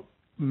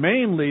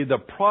mainly the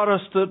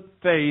Protestant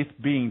faith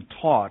being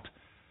taught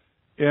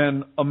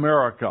in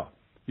America.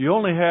 You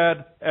only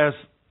had, as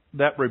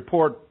that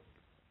report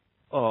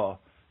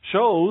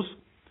shows,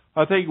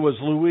 I think it was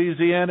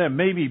Louisiana and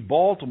maybe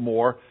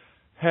Baltimore,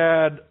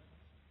 had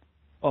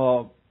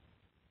a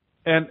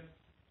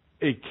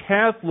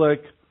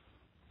Catholic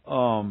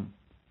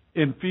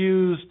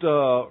infused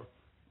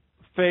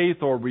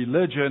faith or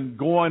religion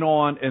going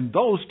on in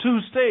those two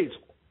states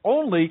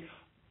only,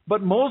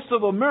 but most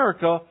of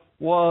America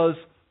was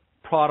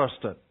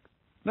Protestant.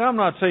 Now, I'm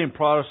not saying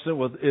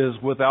Protestant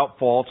is without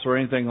faults or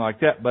anything like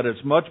that, but it's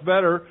much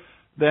better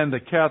than the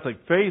Catholic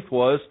faith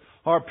was.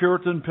 Our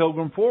Puritan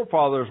Pilgrim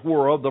forefathers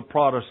were of the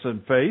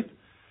Protestant faith,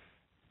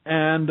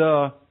 and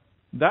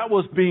that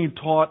was being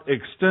taught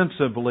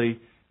extensively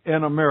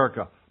in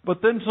America.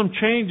 But then some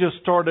changes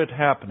started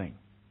happening.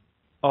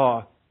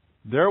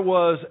 There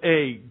was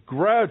a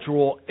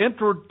gradual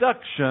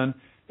introduction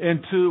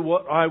into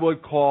what I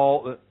would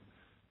call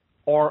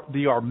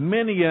the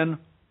Arminian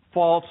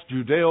false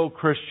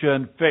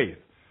Judeo-Christian faith.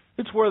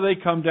 It's where they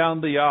come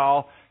down the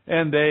aisle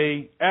and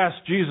they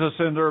ask Jesus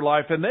in their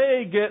life and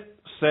they get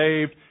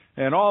saved,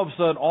 and all of a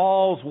sudden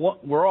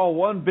we're all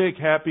one big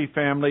happy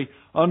family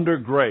under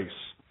grace.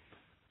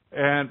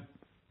 And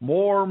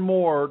more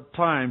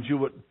times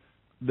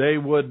they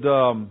would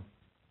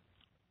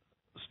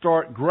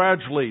start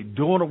gradually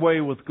doing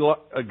away with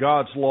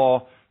God's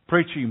law,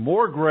 preaching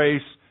more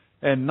grace,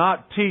 and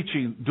not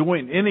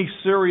doing any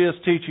serious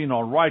teaching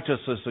on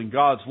righteousness and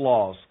God's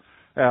laws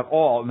at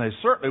all. And they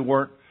certainly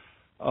weren't,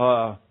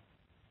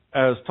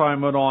 as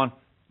time went on,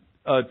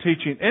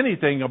 teaching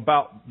anything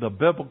about the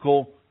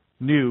biblical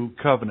new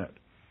covenant.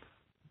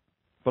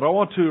 But I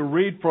want to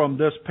read from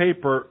this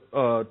paper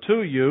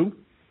to you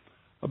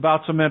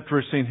about some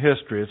interesting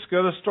history. It's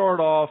going to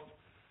start off,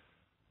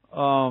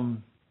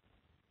 and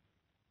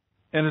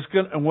it's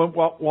going. And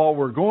while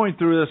we're going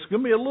through this, it's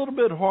going to be a little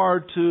bit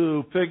hard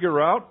to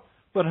figure out,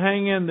 but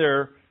hang in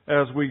there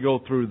as we go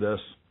through this.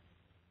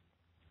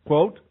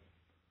 Quote,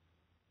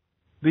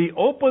 "The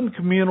open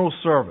communal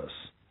service,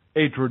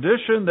 a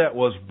tradition that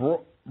was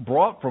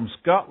brought from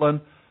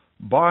Scotland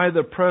by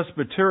the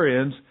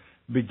Presbyterians,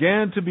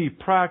 began to be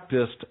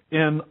practiced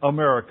in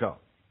America.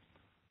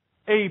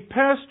 A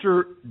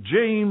pastor,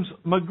 James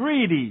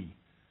McGready,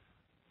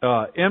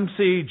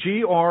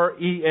 McGready,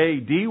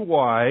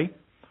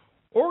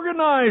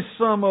 organized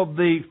some of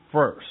the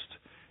first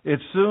it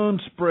soon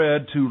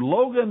spread to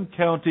Logan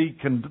County,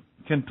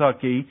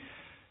 Kentucky,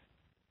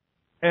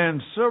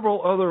 and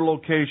several other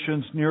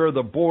locations near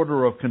the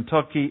border of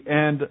Kentucky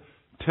and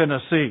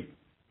Tennessee.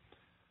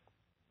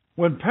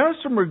 When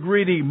Pastor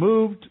McGreedy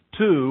moved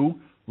to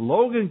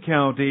Logan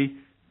County,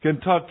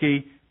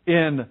 Kentucky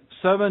in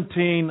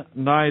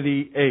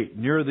 1798,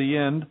 near the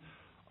end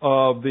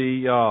of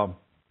the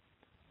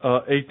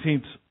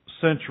 18th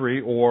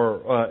century,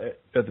 or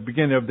at the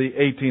beginning of the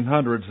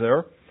 1800s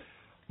there,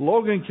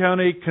 Logan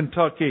County,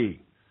 Kentucky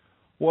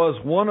was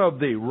one of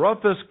the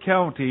roughest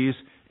counties,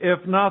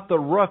 if not the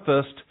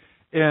roughest,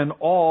 in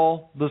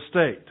all the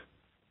state.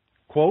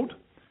 Quote,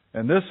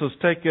 and this is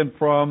taken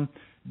from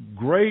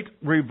Great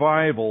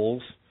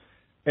Revivals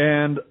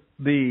and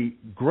the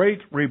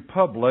Great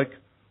Republic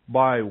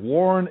by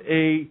Warren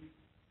A.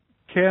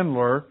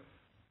 Candler,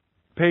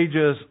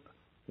 pages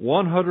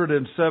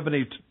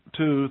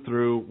 172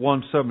 through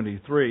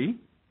 173.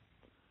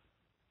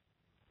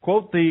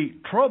 Quote, the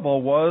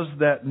trouble was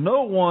that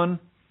no one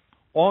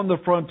on the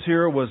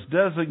frontier was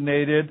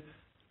designated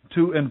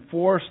to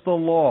enforce the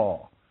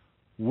law,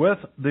 with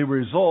the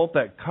result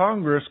that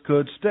Congress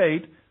could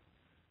state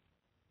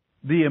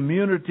the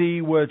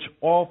immunity which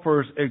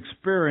offers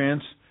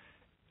experience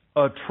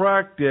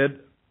attracts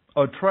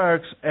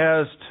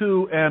as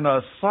to an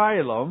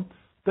asylum.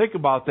 Think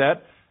about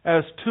that.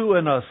 As to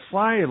an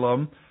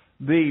asylum,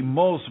 the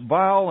most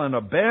vile and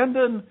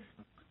abandoned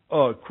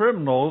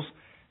criminals,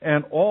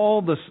 and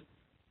all the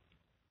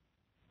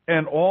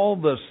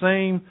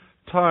same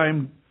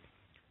time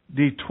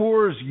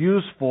detours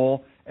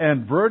useful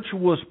and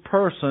virtuous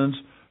persons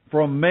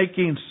from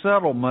making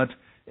settlement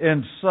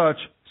in such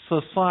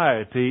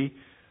society.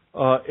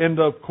 End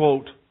of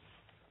quote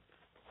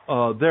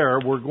there.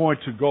 We're going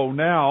to go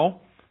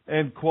now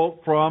and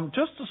quote from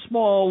just a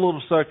small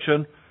little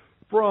section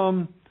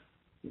from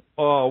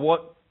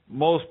what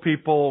most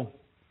people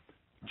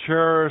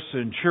cherish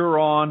and cheer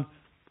on,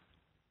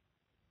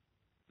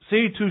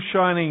 Sea to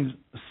Shining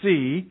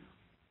Sea,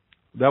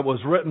 that was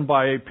written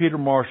by Peter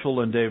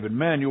Marshall and David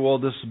Manuel.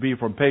 This will be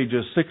from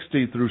pages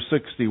 60 through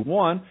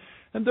 61.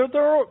 And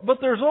but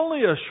there's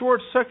only a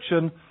short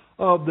section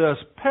of this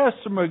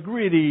Pastor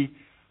McGreedy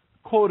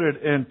quoted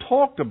and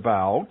talked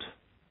about.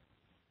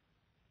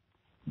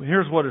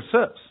 Here's what it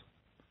says.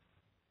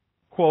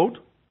 Quote,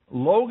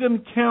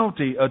 Logan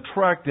County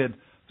attracted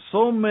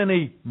so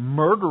many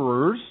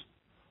murderers,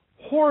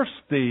 horse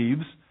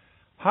thieves,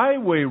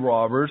 highway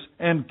robbers,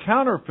 and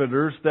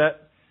counterfeiters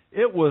that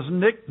it was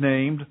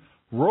nicknamed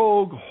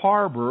Rogue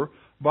Harbor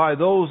by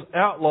those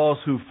outlaws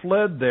who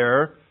fled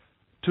there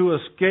to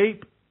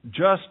escape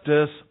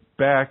justice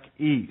back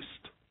east.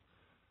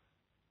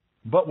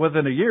 But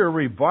within a year,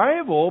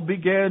 revival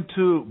began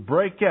to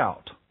break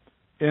out,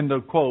 in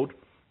the quote,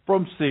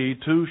 from sea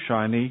to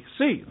shiny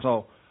sea.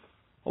 So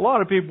a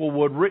lot of people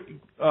would read,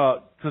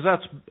 because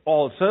that's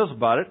all it says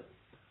about it,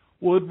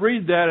 would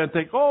read that and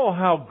think, oh,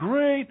 how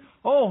great,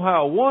 oh,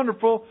 how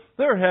wonderful.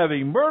 They're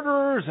having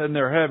murderers and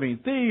they're having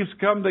thieves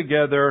come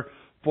together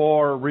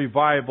for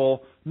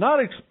revival, not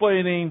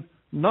explaining,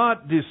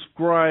 not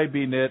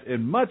describing it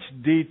in much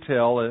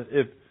detail,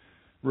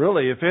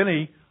 if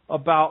any,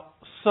 about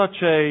such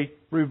a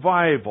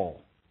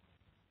revival.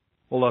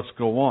 Well, let's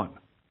go on.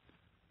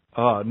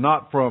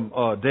 Not from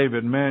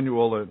David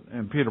Manuel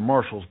and Peter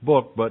Marshall's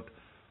book, but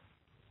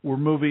we're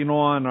moving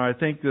on. I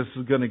think this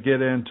is going to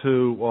get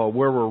into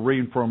where we're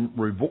reading from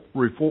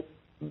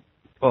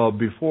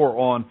before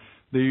on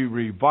the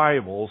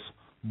Revivals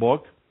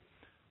book.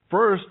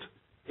 First,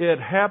 it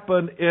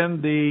happened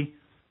in the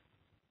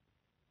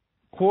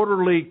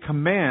quarterly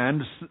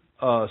command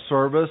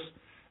service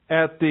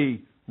at the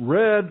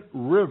Red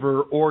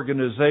River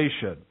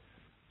organization.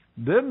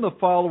 Then the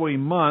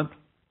following month,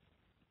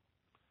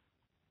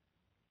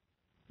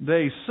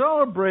 they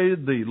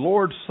celebrated the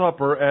Lord's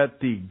Supper at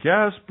the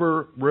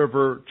Gasper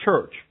River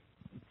Church.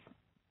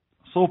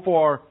 So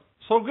far,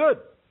 so good.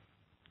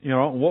 You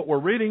know, what we're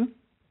reading.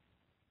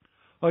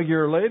 A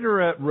year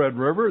later at Red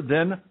River,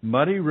 then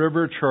Muddy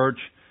River Church,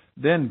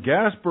 then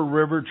Gasper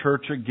River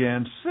Church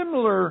again.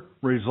 Similar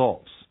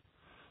results.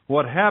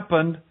 What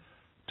happened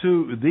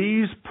to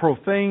these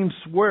profane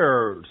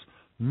swearers,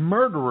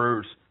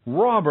 murderers,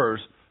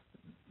 robbers,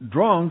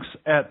 drunks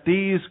at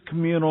these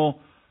communal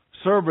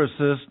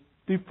services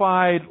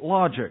defied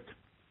logic.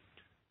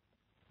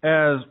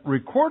 As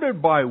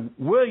recorded by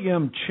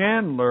William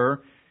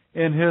Chandler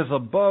in his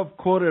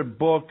above-quoted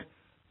book,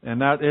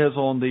 and that is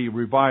on the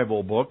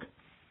Revival book,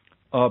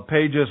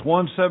 pages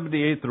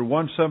 178 through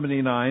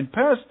 179,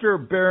 Pastor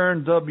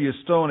Barron W.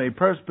 Stone, a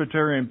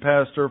Presbyterian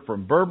pastor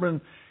from Bourbon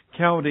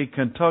County,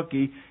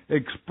 Kentucky,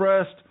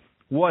 expressed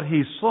what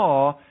he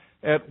saw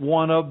at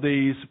one of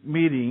these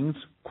meetings.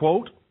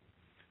 Quote,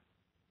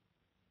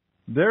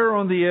 there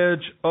on the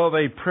edge of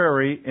a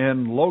prairie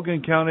in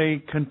Logan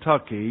County,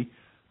 Kentucky,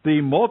 the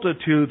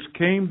multitudes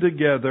came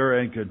together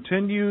and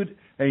continued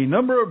a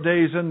number of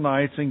days and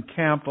nights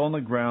encamped on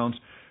the grounds,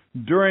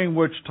 during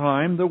which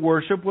time the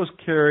worship was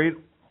carried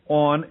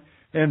on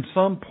in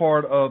some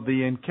part of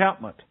the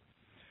encampment.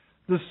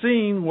 The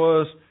scene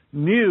was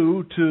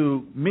new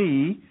to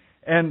me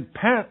and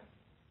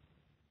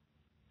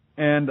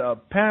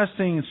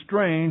passing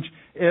strange,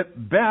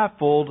 it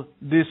baffled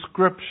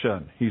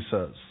description, he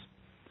says.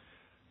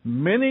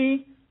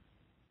 Many,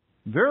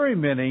 very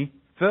many,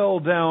 fell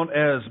down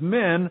as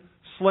men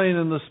slain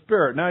in the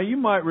Spirit. Now, you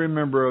might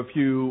remember a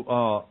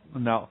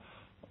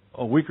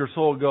week or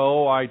so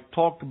ago, I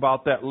talked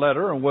about that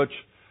letter in which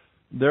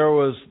there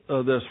was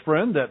this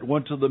friend that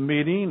went to the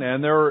meeting,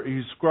 and there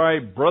he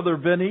described Brother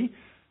Vinny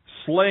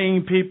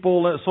slaying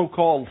people,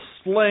 so-called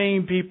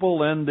slaying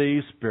people in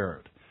the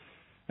Spirit.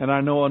 And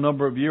I know a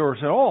number of you are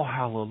saying, oh,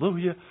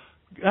 hallelujah,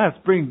 that's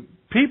bring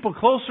people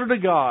closer to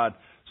God,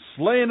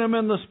 slaying them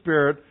in the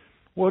Spirit.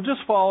 Well, just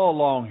follow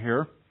along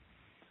here.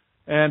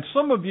 And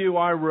some of you,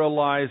 I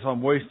realize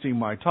I'm wasting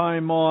my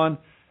time on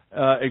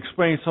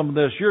explaining some of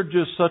this. You're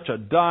just such a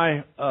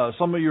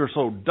some of you are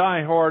so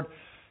diehard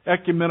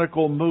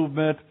ecumenical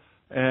movement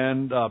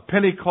and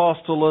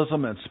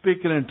Pentecostalism and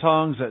speaking in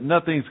tongues that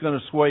nothing's going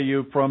to sway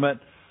you from it.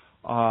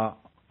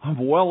 I'm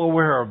well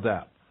aware of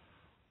that.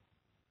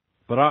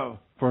 But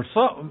for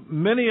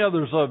many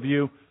others of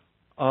you,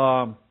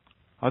 I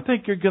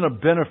think you're going to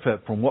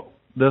benefit from what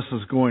this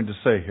is going to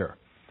say here.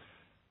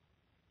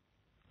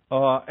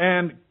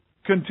 And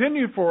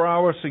continued for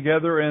hours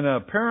together in an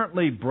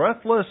apparently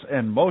breathless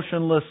and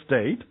motionless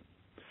state,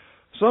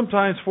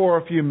 sometimes for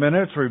a few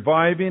minutes,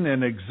 reviving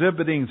and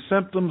exhibiting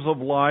symptoms of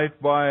life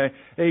by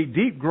a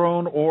deep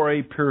groan or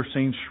a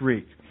piercing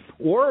shriek,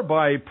 or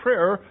by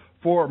prayer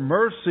for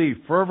mercy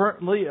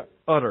fervently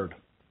uttered.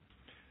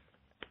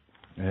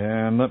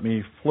 And let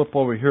me flip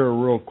over here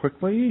real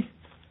quickly.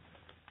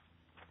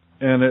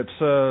 And it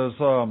says,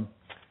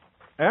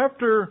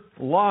 after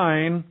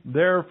lying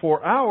there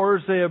for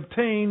hours, they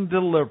obtained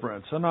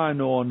deliverance. And I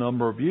know a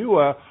number of you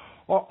are,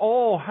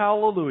 oh,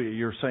 hallelujah,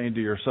 you're saying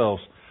to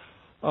yourselves.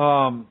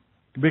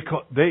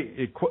 Because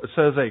it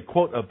says a,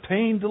 quote,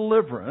 obtained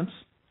deliverance.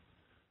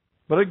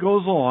 But it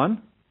goes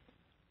on.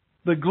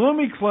 The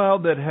gloomy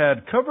cloud that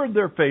had covered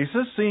their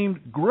faces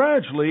seemed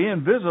gradually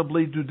and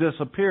visibly to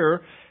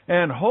disappear,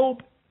 and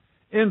hope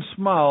and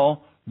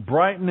smile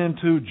brighten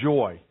into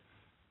joy.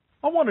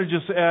 I want to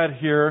just add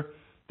here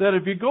that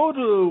if you go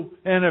to,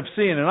 and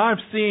I've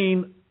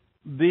seen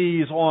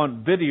these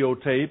on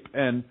videotape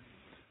and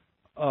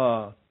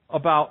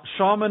about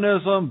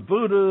shamanism,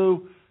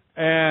 voodoo,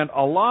 and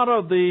a lot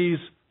of these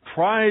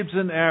tribes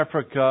in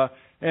Africa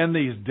and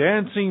these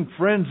dancing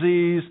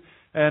frenzies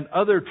and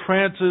other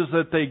trances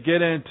that they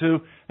get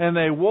into, and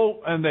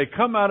they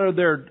come out of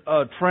their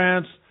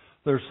trance,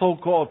 their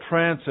so-called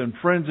trance and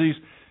frenzies,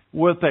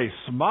 with a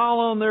smile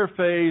on their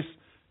face,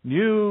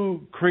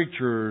 new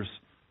creatures,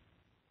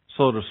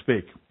 so to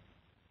speak.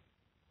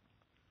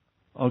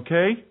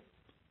 Okay?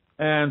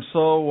 And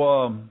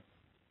so,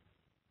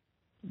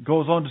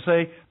 goes on to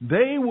say,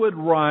 they would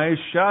rise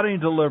shouting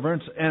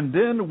deliverance and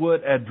then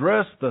would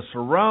address the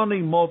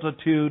surrounding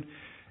multitude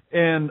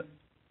in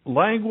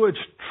language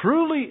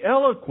truly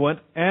eloquent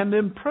and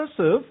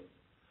impressive.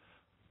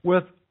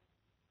 With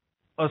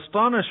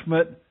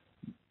astonishment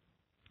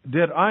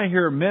did I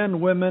hear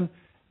men, women,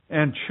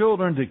 and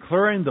children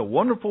declaring the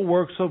wonderful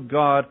works of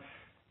God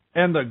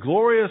and the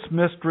glorious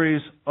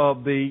mysteries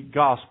of the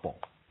gospel.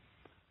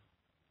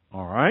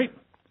 All right?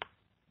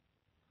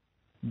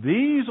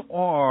 These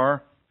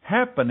are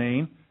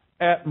happening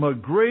at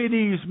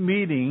McGrady's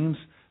meetings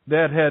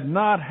that had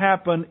not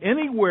happened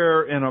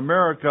anywhere in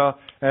America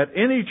at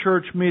any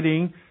church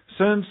meeting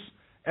since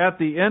at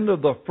the end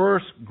of the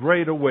First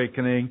Great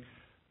Awakening.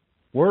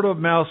 Word of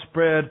mouth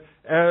spread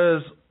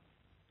as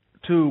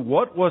to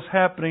what was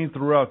happening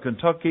throughout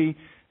Kentucky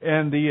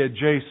and the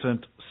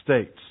adjacent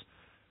states.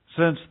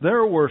 Since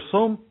there were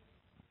so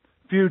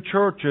few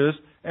churches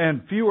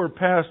and fewer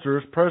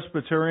pastors,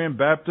 Presbyterian,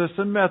 Baptist,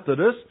 and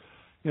Methodist,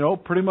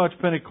 pretty much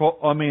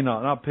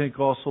not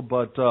Pentecostal,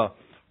 but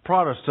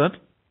Protestant,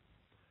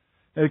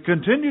 they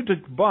continued to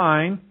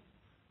combine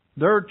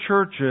their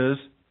churches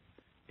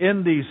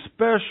in the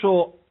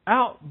special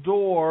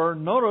outdoor,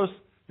 notice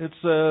it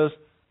says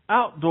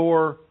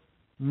outdoor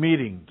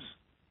meetings.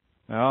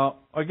 Now,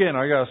 again,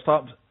 I got to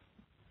stop.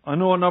 I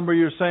know a number of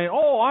you are saying,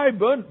 oh, I've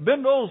been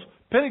to those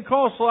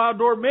Pentecostal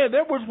outdoor, man,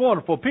 that was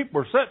wonderful.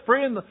 People were set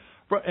free in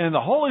the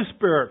Holy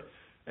Spirit.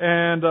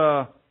 And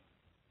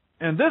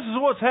this is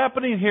what's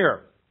happening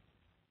here.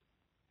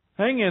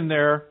 Hang in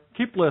there.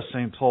 Keep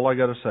listening. That's all I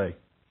got to say.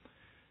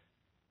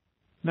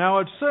 Now,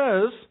 it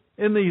says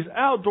in these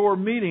outdoor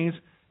meetings,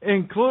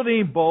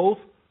 including both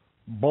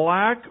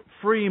black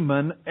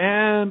freemen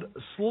and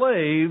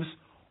slaves,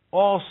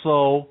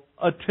 also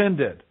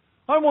attended.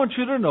 I want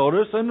you to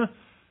notice, and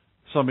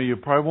some of you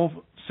probably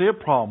won't see a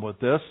problem with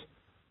this.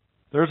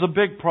 There's a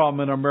big problem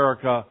in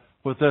America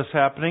with this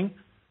happening.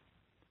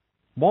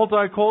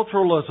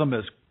 Multiculturalism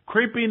is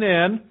creeping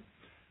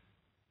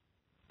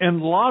in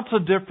lots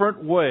of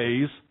different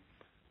ways,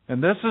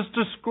 and this is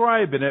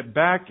describing it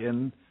back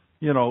in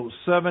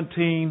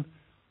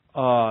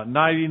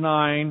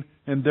 1799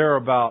 and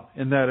thereabout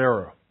in that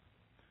era.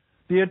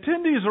 The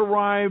attendees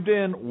arrived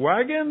in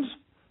wagons,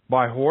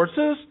 by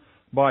horses,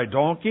 by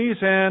donkeys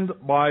and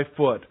by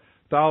foot.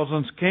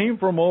 Thousands came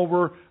from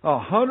over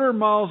 100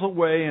 miles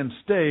away and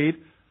stayed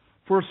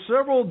for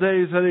several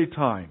days at a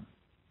time.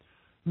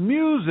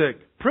 Music,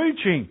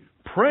 preaching,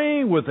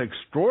 praying with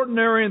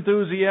extraordinary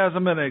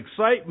enthusiasm and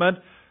excitement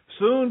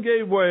soon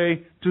gave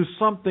way to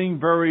something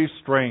very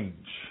strange.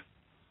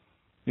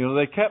 You know,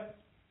 they kept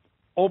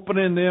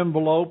opening the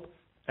envelope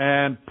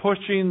and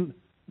pushing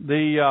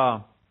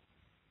the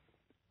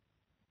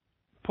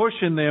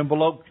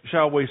envelope,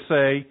 shall we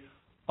say,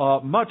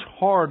 much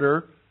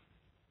harder,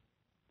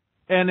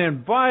 and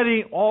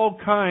inviting all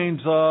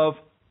kinds of,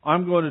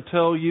 I'm going to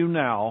tell you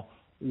now,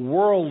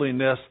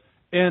 worldliness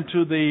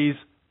into these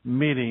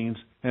meetings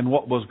and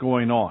what was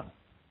going on.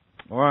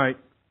 All right.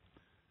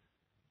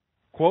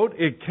 Quote,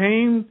 it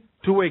came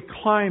to a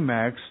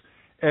climax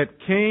at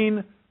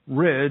Cane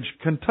Ridge,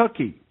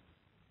 Kentucky.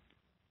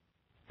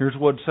 Here's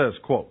what it says,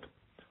 quote,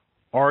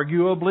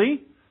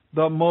 arguably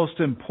the most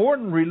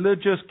important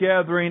religious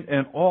gathering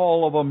in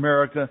all of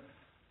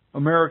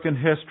American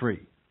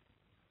history.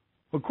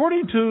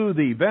 According to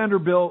the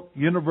Vanderbilt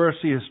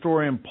University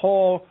historian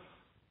Paul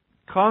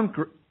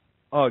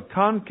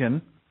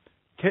Conkin,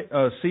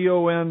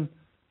 C-O-N-K-I-N,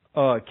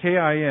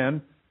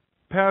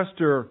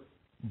 Pastor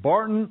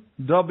Barton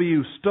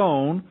W.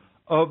 Stone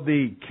of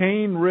the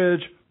Cane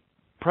Ridge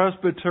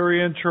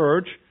Presbyterian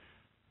Church,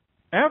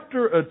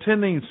 after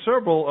attending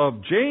several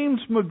of James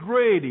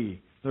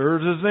McGrady,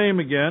 there's his name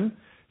again,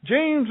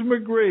 James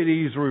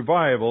McGrady's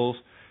revivals,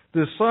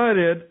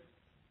 decided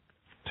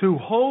to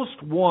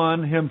host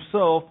one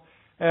himself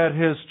at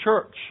his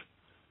church.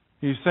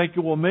 He's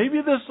thinking, well, maybe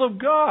this is of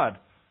God.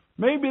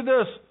 Maybe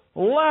this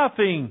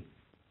laughing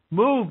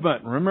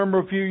movement. Remember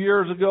a few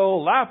years ago,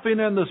 laughing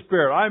in the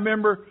Spirit. I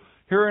remember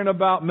hearing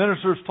about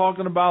ministers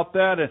talking about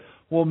that. And,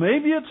 well,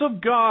 maybe it's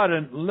of God.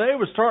 And they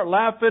would start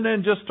laughing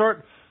and just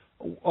start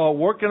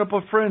working up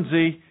a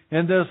frenzy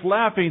in this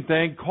laughing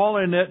thing,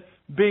 calling it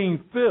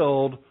being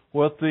filled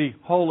with the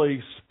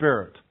Holy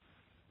Spirit.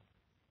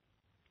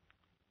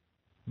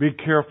 Be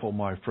careful,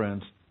 my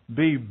friends.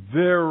 Be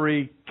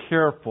very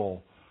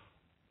careful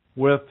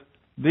with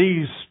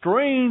these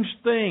strange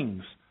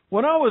things.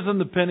 When I was in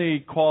the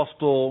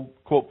Pentecostal,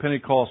 quote,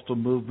 Pentecostal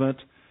movement,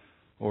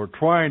 or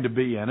trying to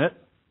be in it,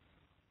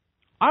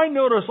 I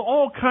noticed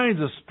all kinds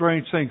of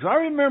strange things. I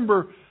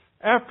remember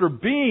after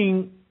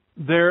being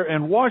there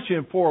and watching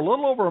it for a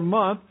little over a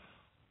month,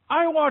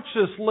 I watched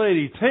this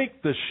lady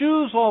take the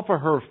shoes off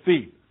of her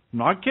feet.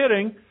 Not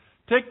kidding.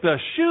 Take the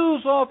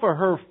shoes off of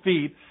her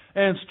feet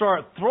and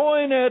start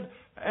throwing it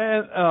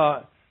and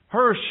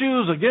her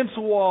shoes against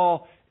the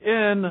wall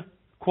in,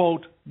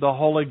 quote, the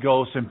Holy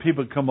Ghost. And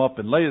people come up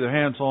and lay their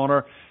hands on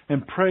her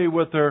and pray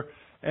with her.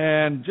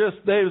 And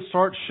just they would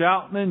start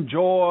shouting in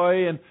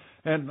joy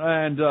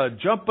and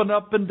jumping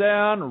up and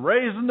down,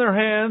 raising their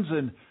hands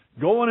and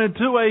going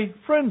into a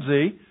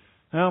frenzy.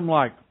 And I'm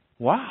like,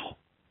 wow,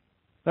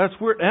 that's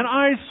weird. And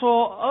I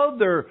saw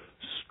other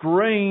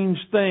strange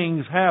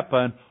things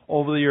happen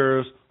over the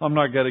years I'm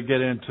not going to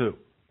get into.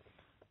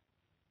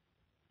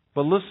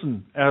 But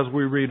listen as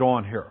we read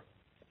on here.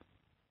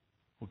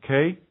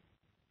 Okay?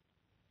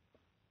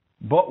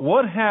 But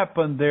what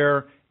happened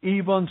there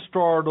even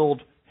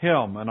startled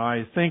him. And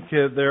I think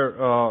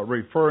they're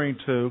referring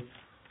to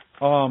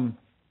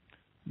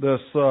this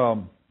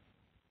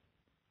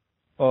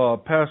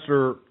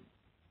Pastor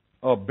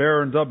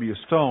Baron W.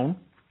 Stone.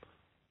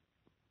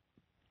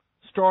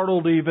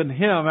 Startled even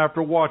him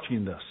after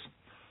watching this.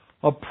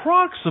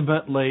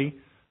 Approximately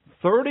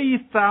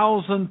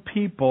 30,000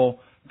 people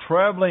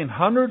traveling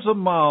hundreds of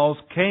miles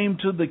came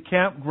to the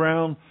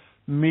campground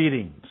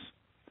meetings.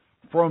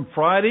 From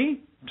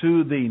Friday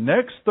to the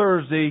next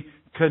Thursday,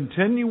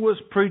 continuous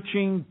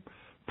preaching,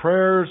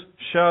 prayers,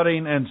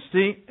 shouting, and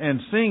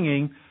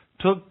singing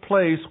took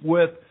place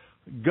with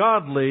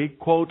godly,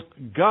 quote,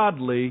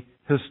 godly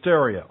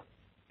hysteria.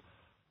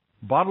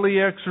 Bodily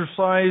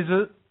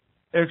exercises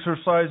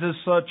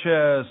such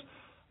as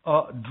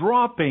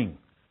dropping,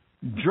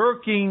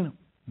 jerking,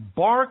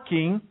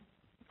 barking.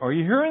 Are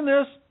you hearing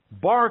this?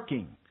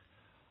 Barking.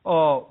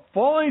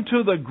 Falling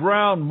to the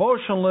ground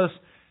motionless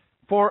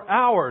for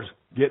hours.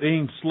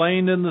 Getting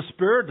slain in the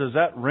Spirit. Does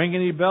that ring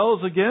any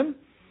bells again?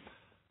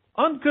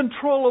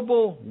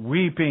 Uncontrollable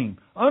weeping.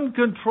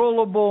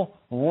 Uncontrollable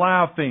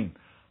laughing.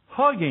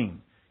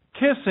 Hugging.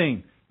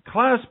 Kissing.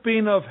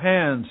 Clasping of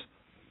hands.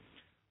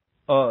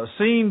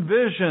 Seeing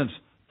visions.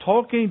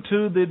 Talking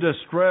to the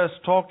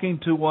distressed. Talking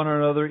to one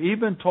another.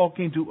 Even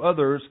talking to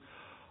others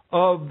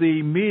of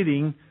the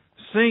meeting.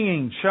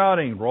 Singing,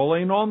 shouting,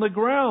 rolling on the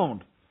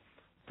ground.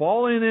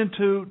 Falling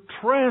into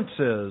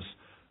trances.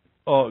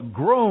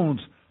 Groans.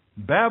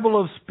 Babble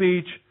of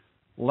speech,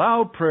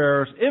 loud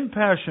prayers,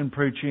 impassioned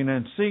preaching,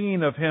 and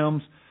singing of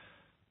hymns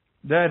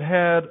that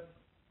had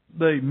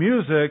the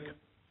music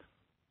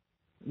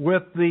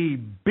with the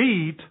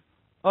beat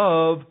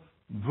of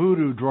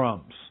voodoo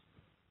drums.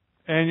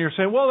 And you're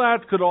saying, well,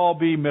 that could all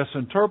be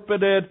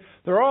misinterpreted.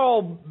 There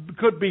all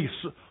could be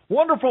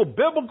wonderful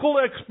biblical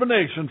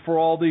explanations for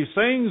all these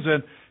things,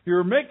 and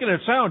you're making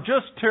it sound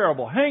just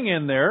terrible. Hang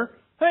in there.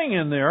 Hang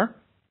in there.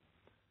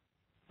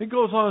 It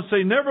goes on to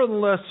say,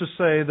 nevertheless to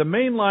say, the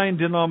mainline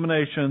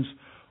denominations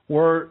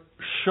were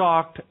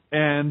shocked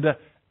and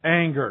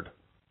angered.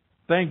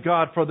 Thank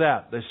God for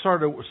that.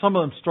 Some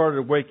of them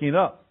started waking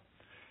up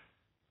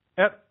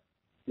at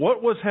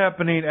what was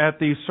happening at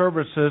these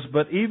services,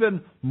 but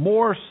even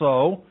more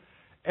so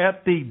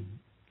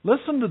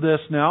listen to this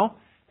now,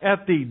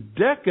 at the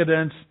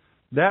decadence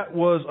that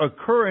was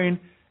occurring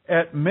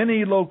at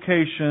many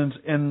locations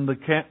in the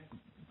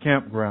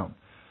campground.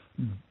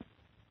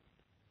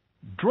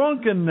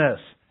 Drunkenness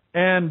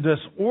and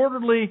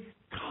disorderly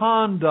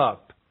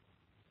conduct.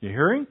 You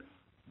hearing?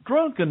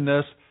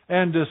 Drunkenness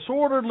and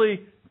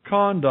disorderly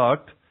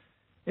conduct,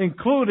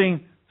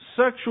 including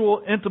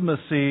sexual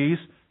intimacies,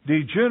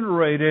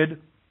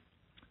 degenerated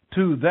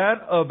to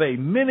that of a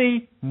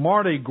mini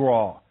Mardi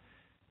Gras.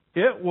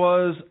 It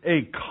was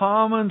a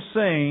common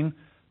saying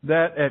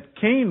that at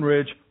Cane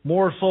Ridge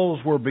more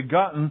souls were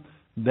begotten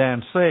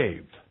than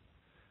saved.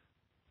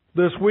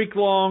 This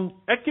week-long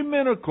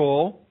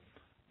ecumenical,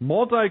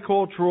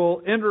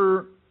 multicultural,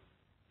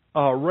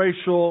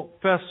 interracial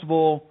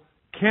festival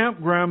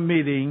campground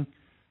meeting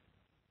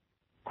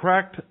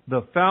cracked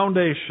the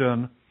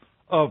foundation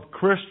of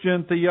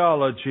Christian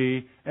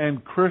theology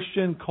and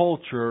Christian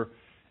culture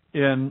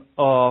in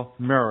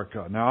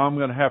America. Now, I'm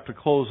going to have to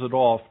close it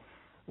off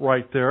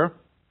right there.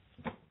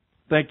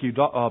 Thank you,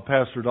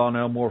 Pastor Don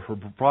Elmore, for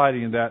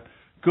providing that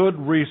good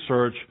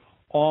research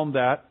on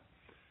that.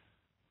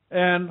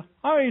 And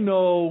I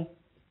know,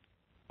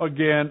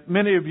 again,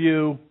 many of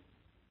you,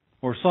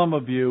 or some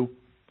of you,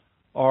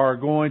 are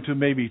going to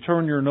maybe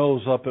turn your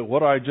nose up at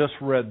what I just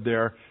read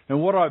there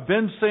and what I've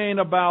been saying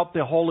about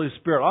the Holy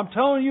Spirit. I'm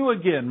telling you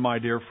again, my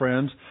dear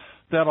friends,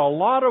 that a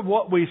lot of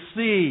what we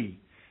see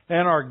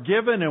and are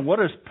given and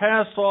what is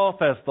passed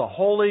off as the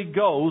Holy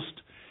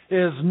Ghost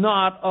is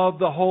not of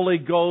the Holy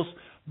Ghost,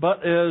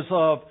 but is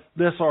of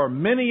this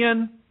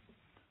Arminian,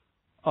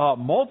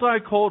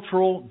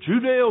 multicultural,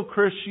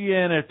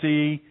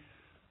 Judeo-Christianity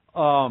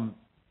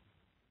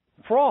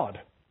fraud.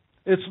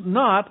 It's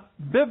not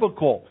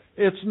biblical.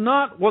 It's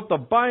not what the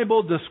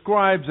Bible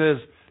describes as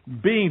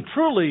being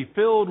truly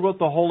filled with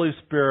the Holy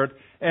Spirit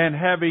and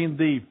having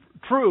the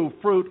true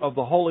fruit of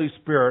the Holy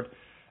Spirit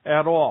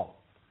at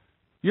all.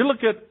 You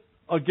look at,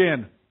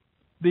 again,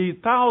 the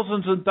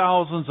thousands and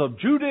thousands of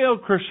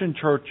Judeo-Christian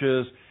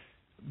churches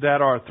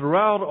that are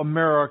throughout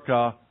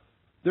America.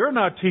 They're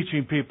not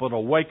teaching people to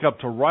wake up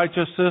to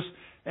righteousness,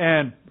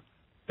 and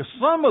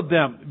some of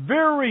them,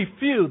 very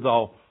few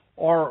though,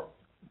 are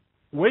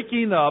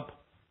waking up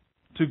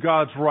to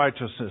God's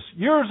righteousness.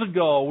 Years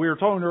ago, we were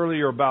talking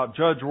earlier about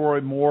Judge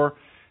Roy Moore,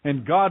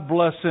 and God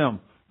bless him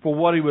for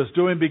what he was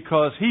doing,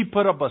 because he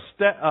put up a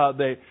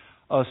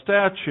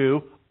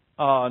statue,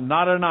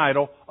 not an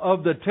idol,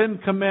 of the Ten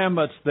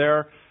Commandments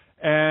there,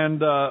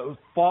 and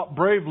fought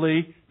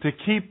bravely to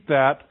keep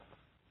that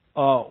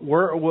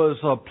where it was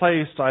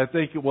placed. I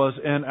think it was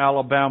in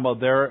Alabama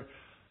there.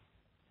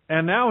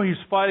 And now he's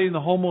fighting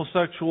the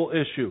homosexual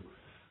issue.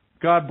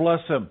 God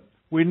bless him.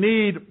 We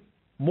need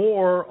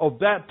more of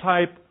that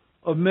type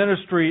of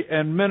ministry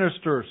and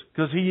ministers,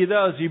 because he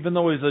does, even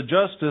though he's a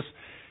justice,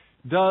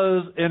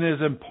 does and is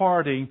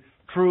imparting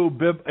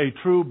a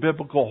true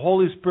biblical,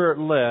 Holy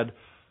Spirit-led,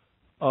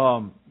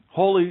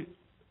 Holy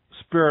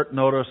Spirit,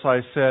 notice I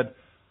said,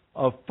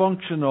 a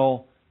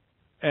functional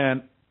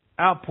and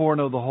outpouring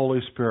of the Holy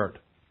Spirit.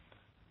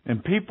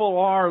 And people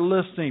are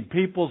listening.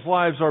 People's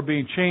lives are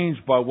being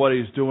changed by what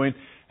he's doing,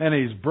 and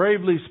he's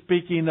bravely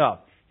speaking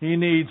up. He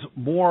needs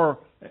more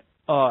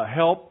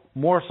help,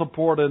 more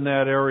support in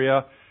that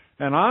area,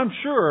 and I'm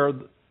sure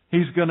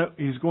he's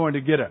going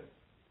to get it.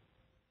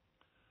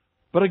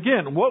 But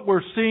again, what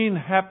we're seeing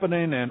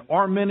happening in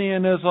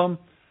Arminianism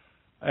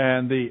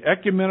and the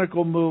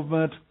ecumenical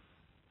movement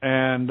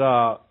and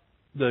the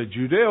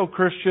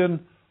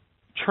Judeo-Christian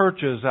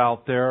churches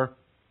out there,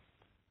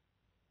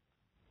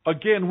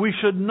 again, we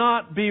should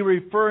not be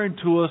referring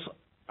to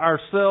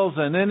ourselves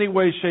in any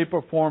way, shape,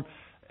 or form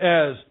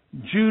as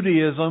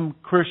Judaism,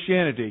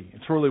 Christianity.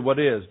 It's really what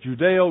it is.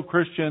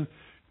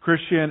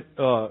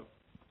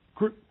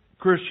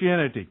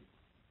 Christianity.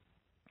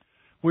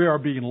 We are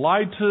being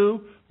lied to,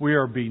 we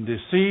are being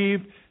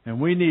deceived, and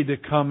we need to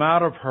come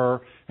out of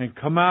her and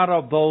come out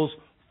of those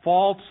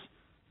false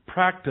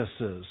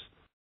practices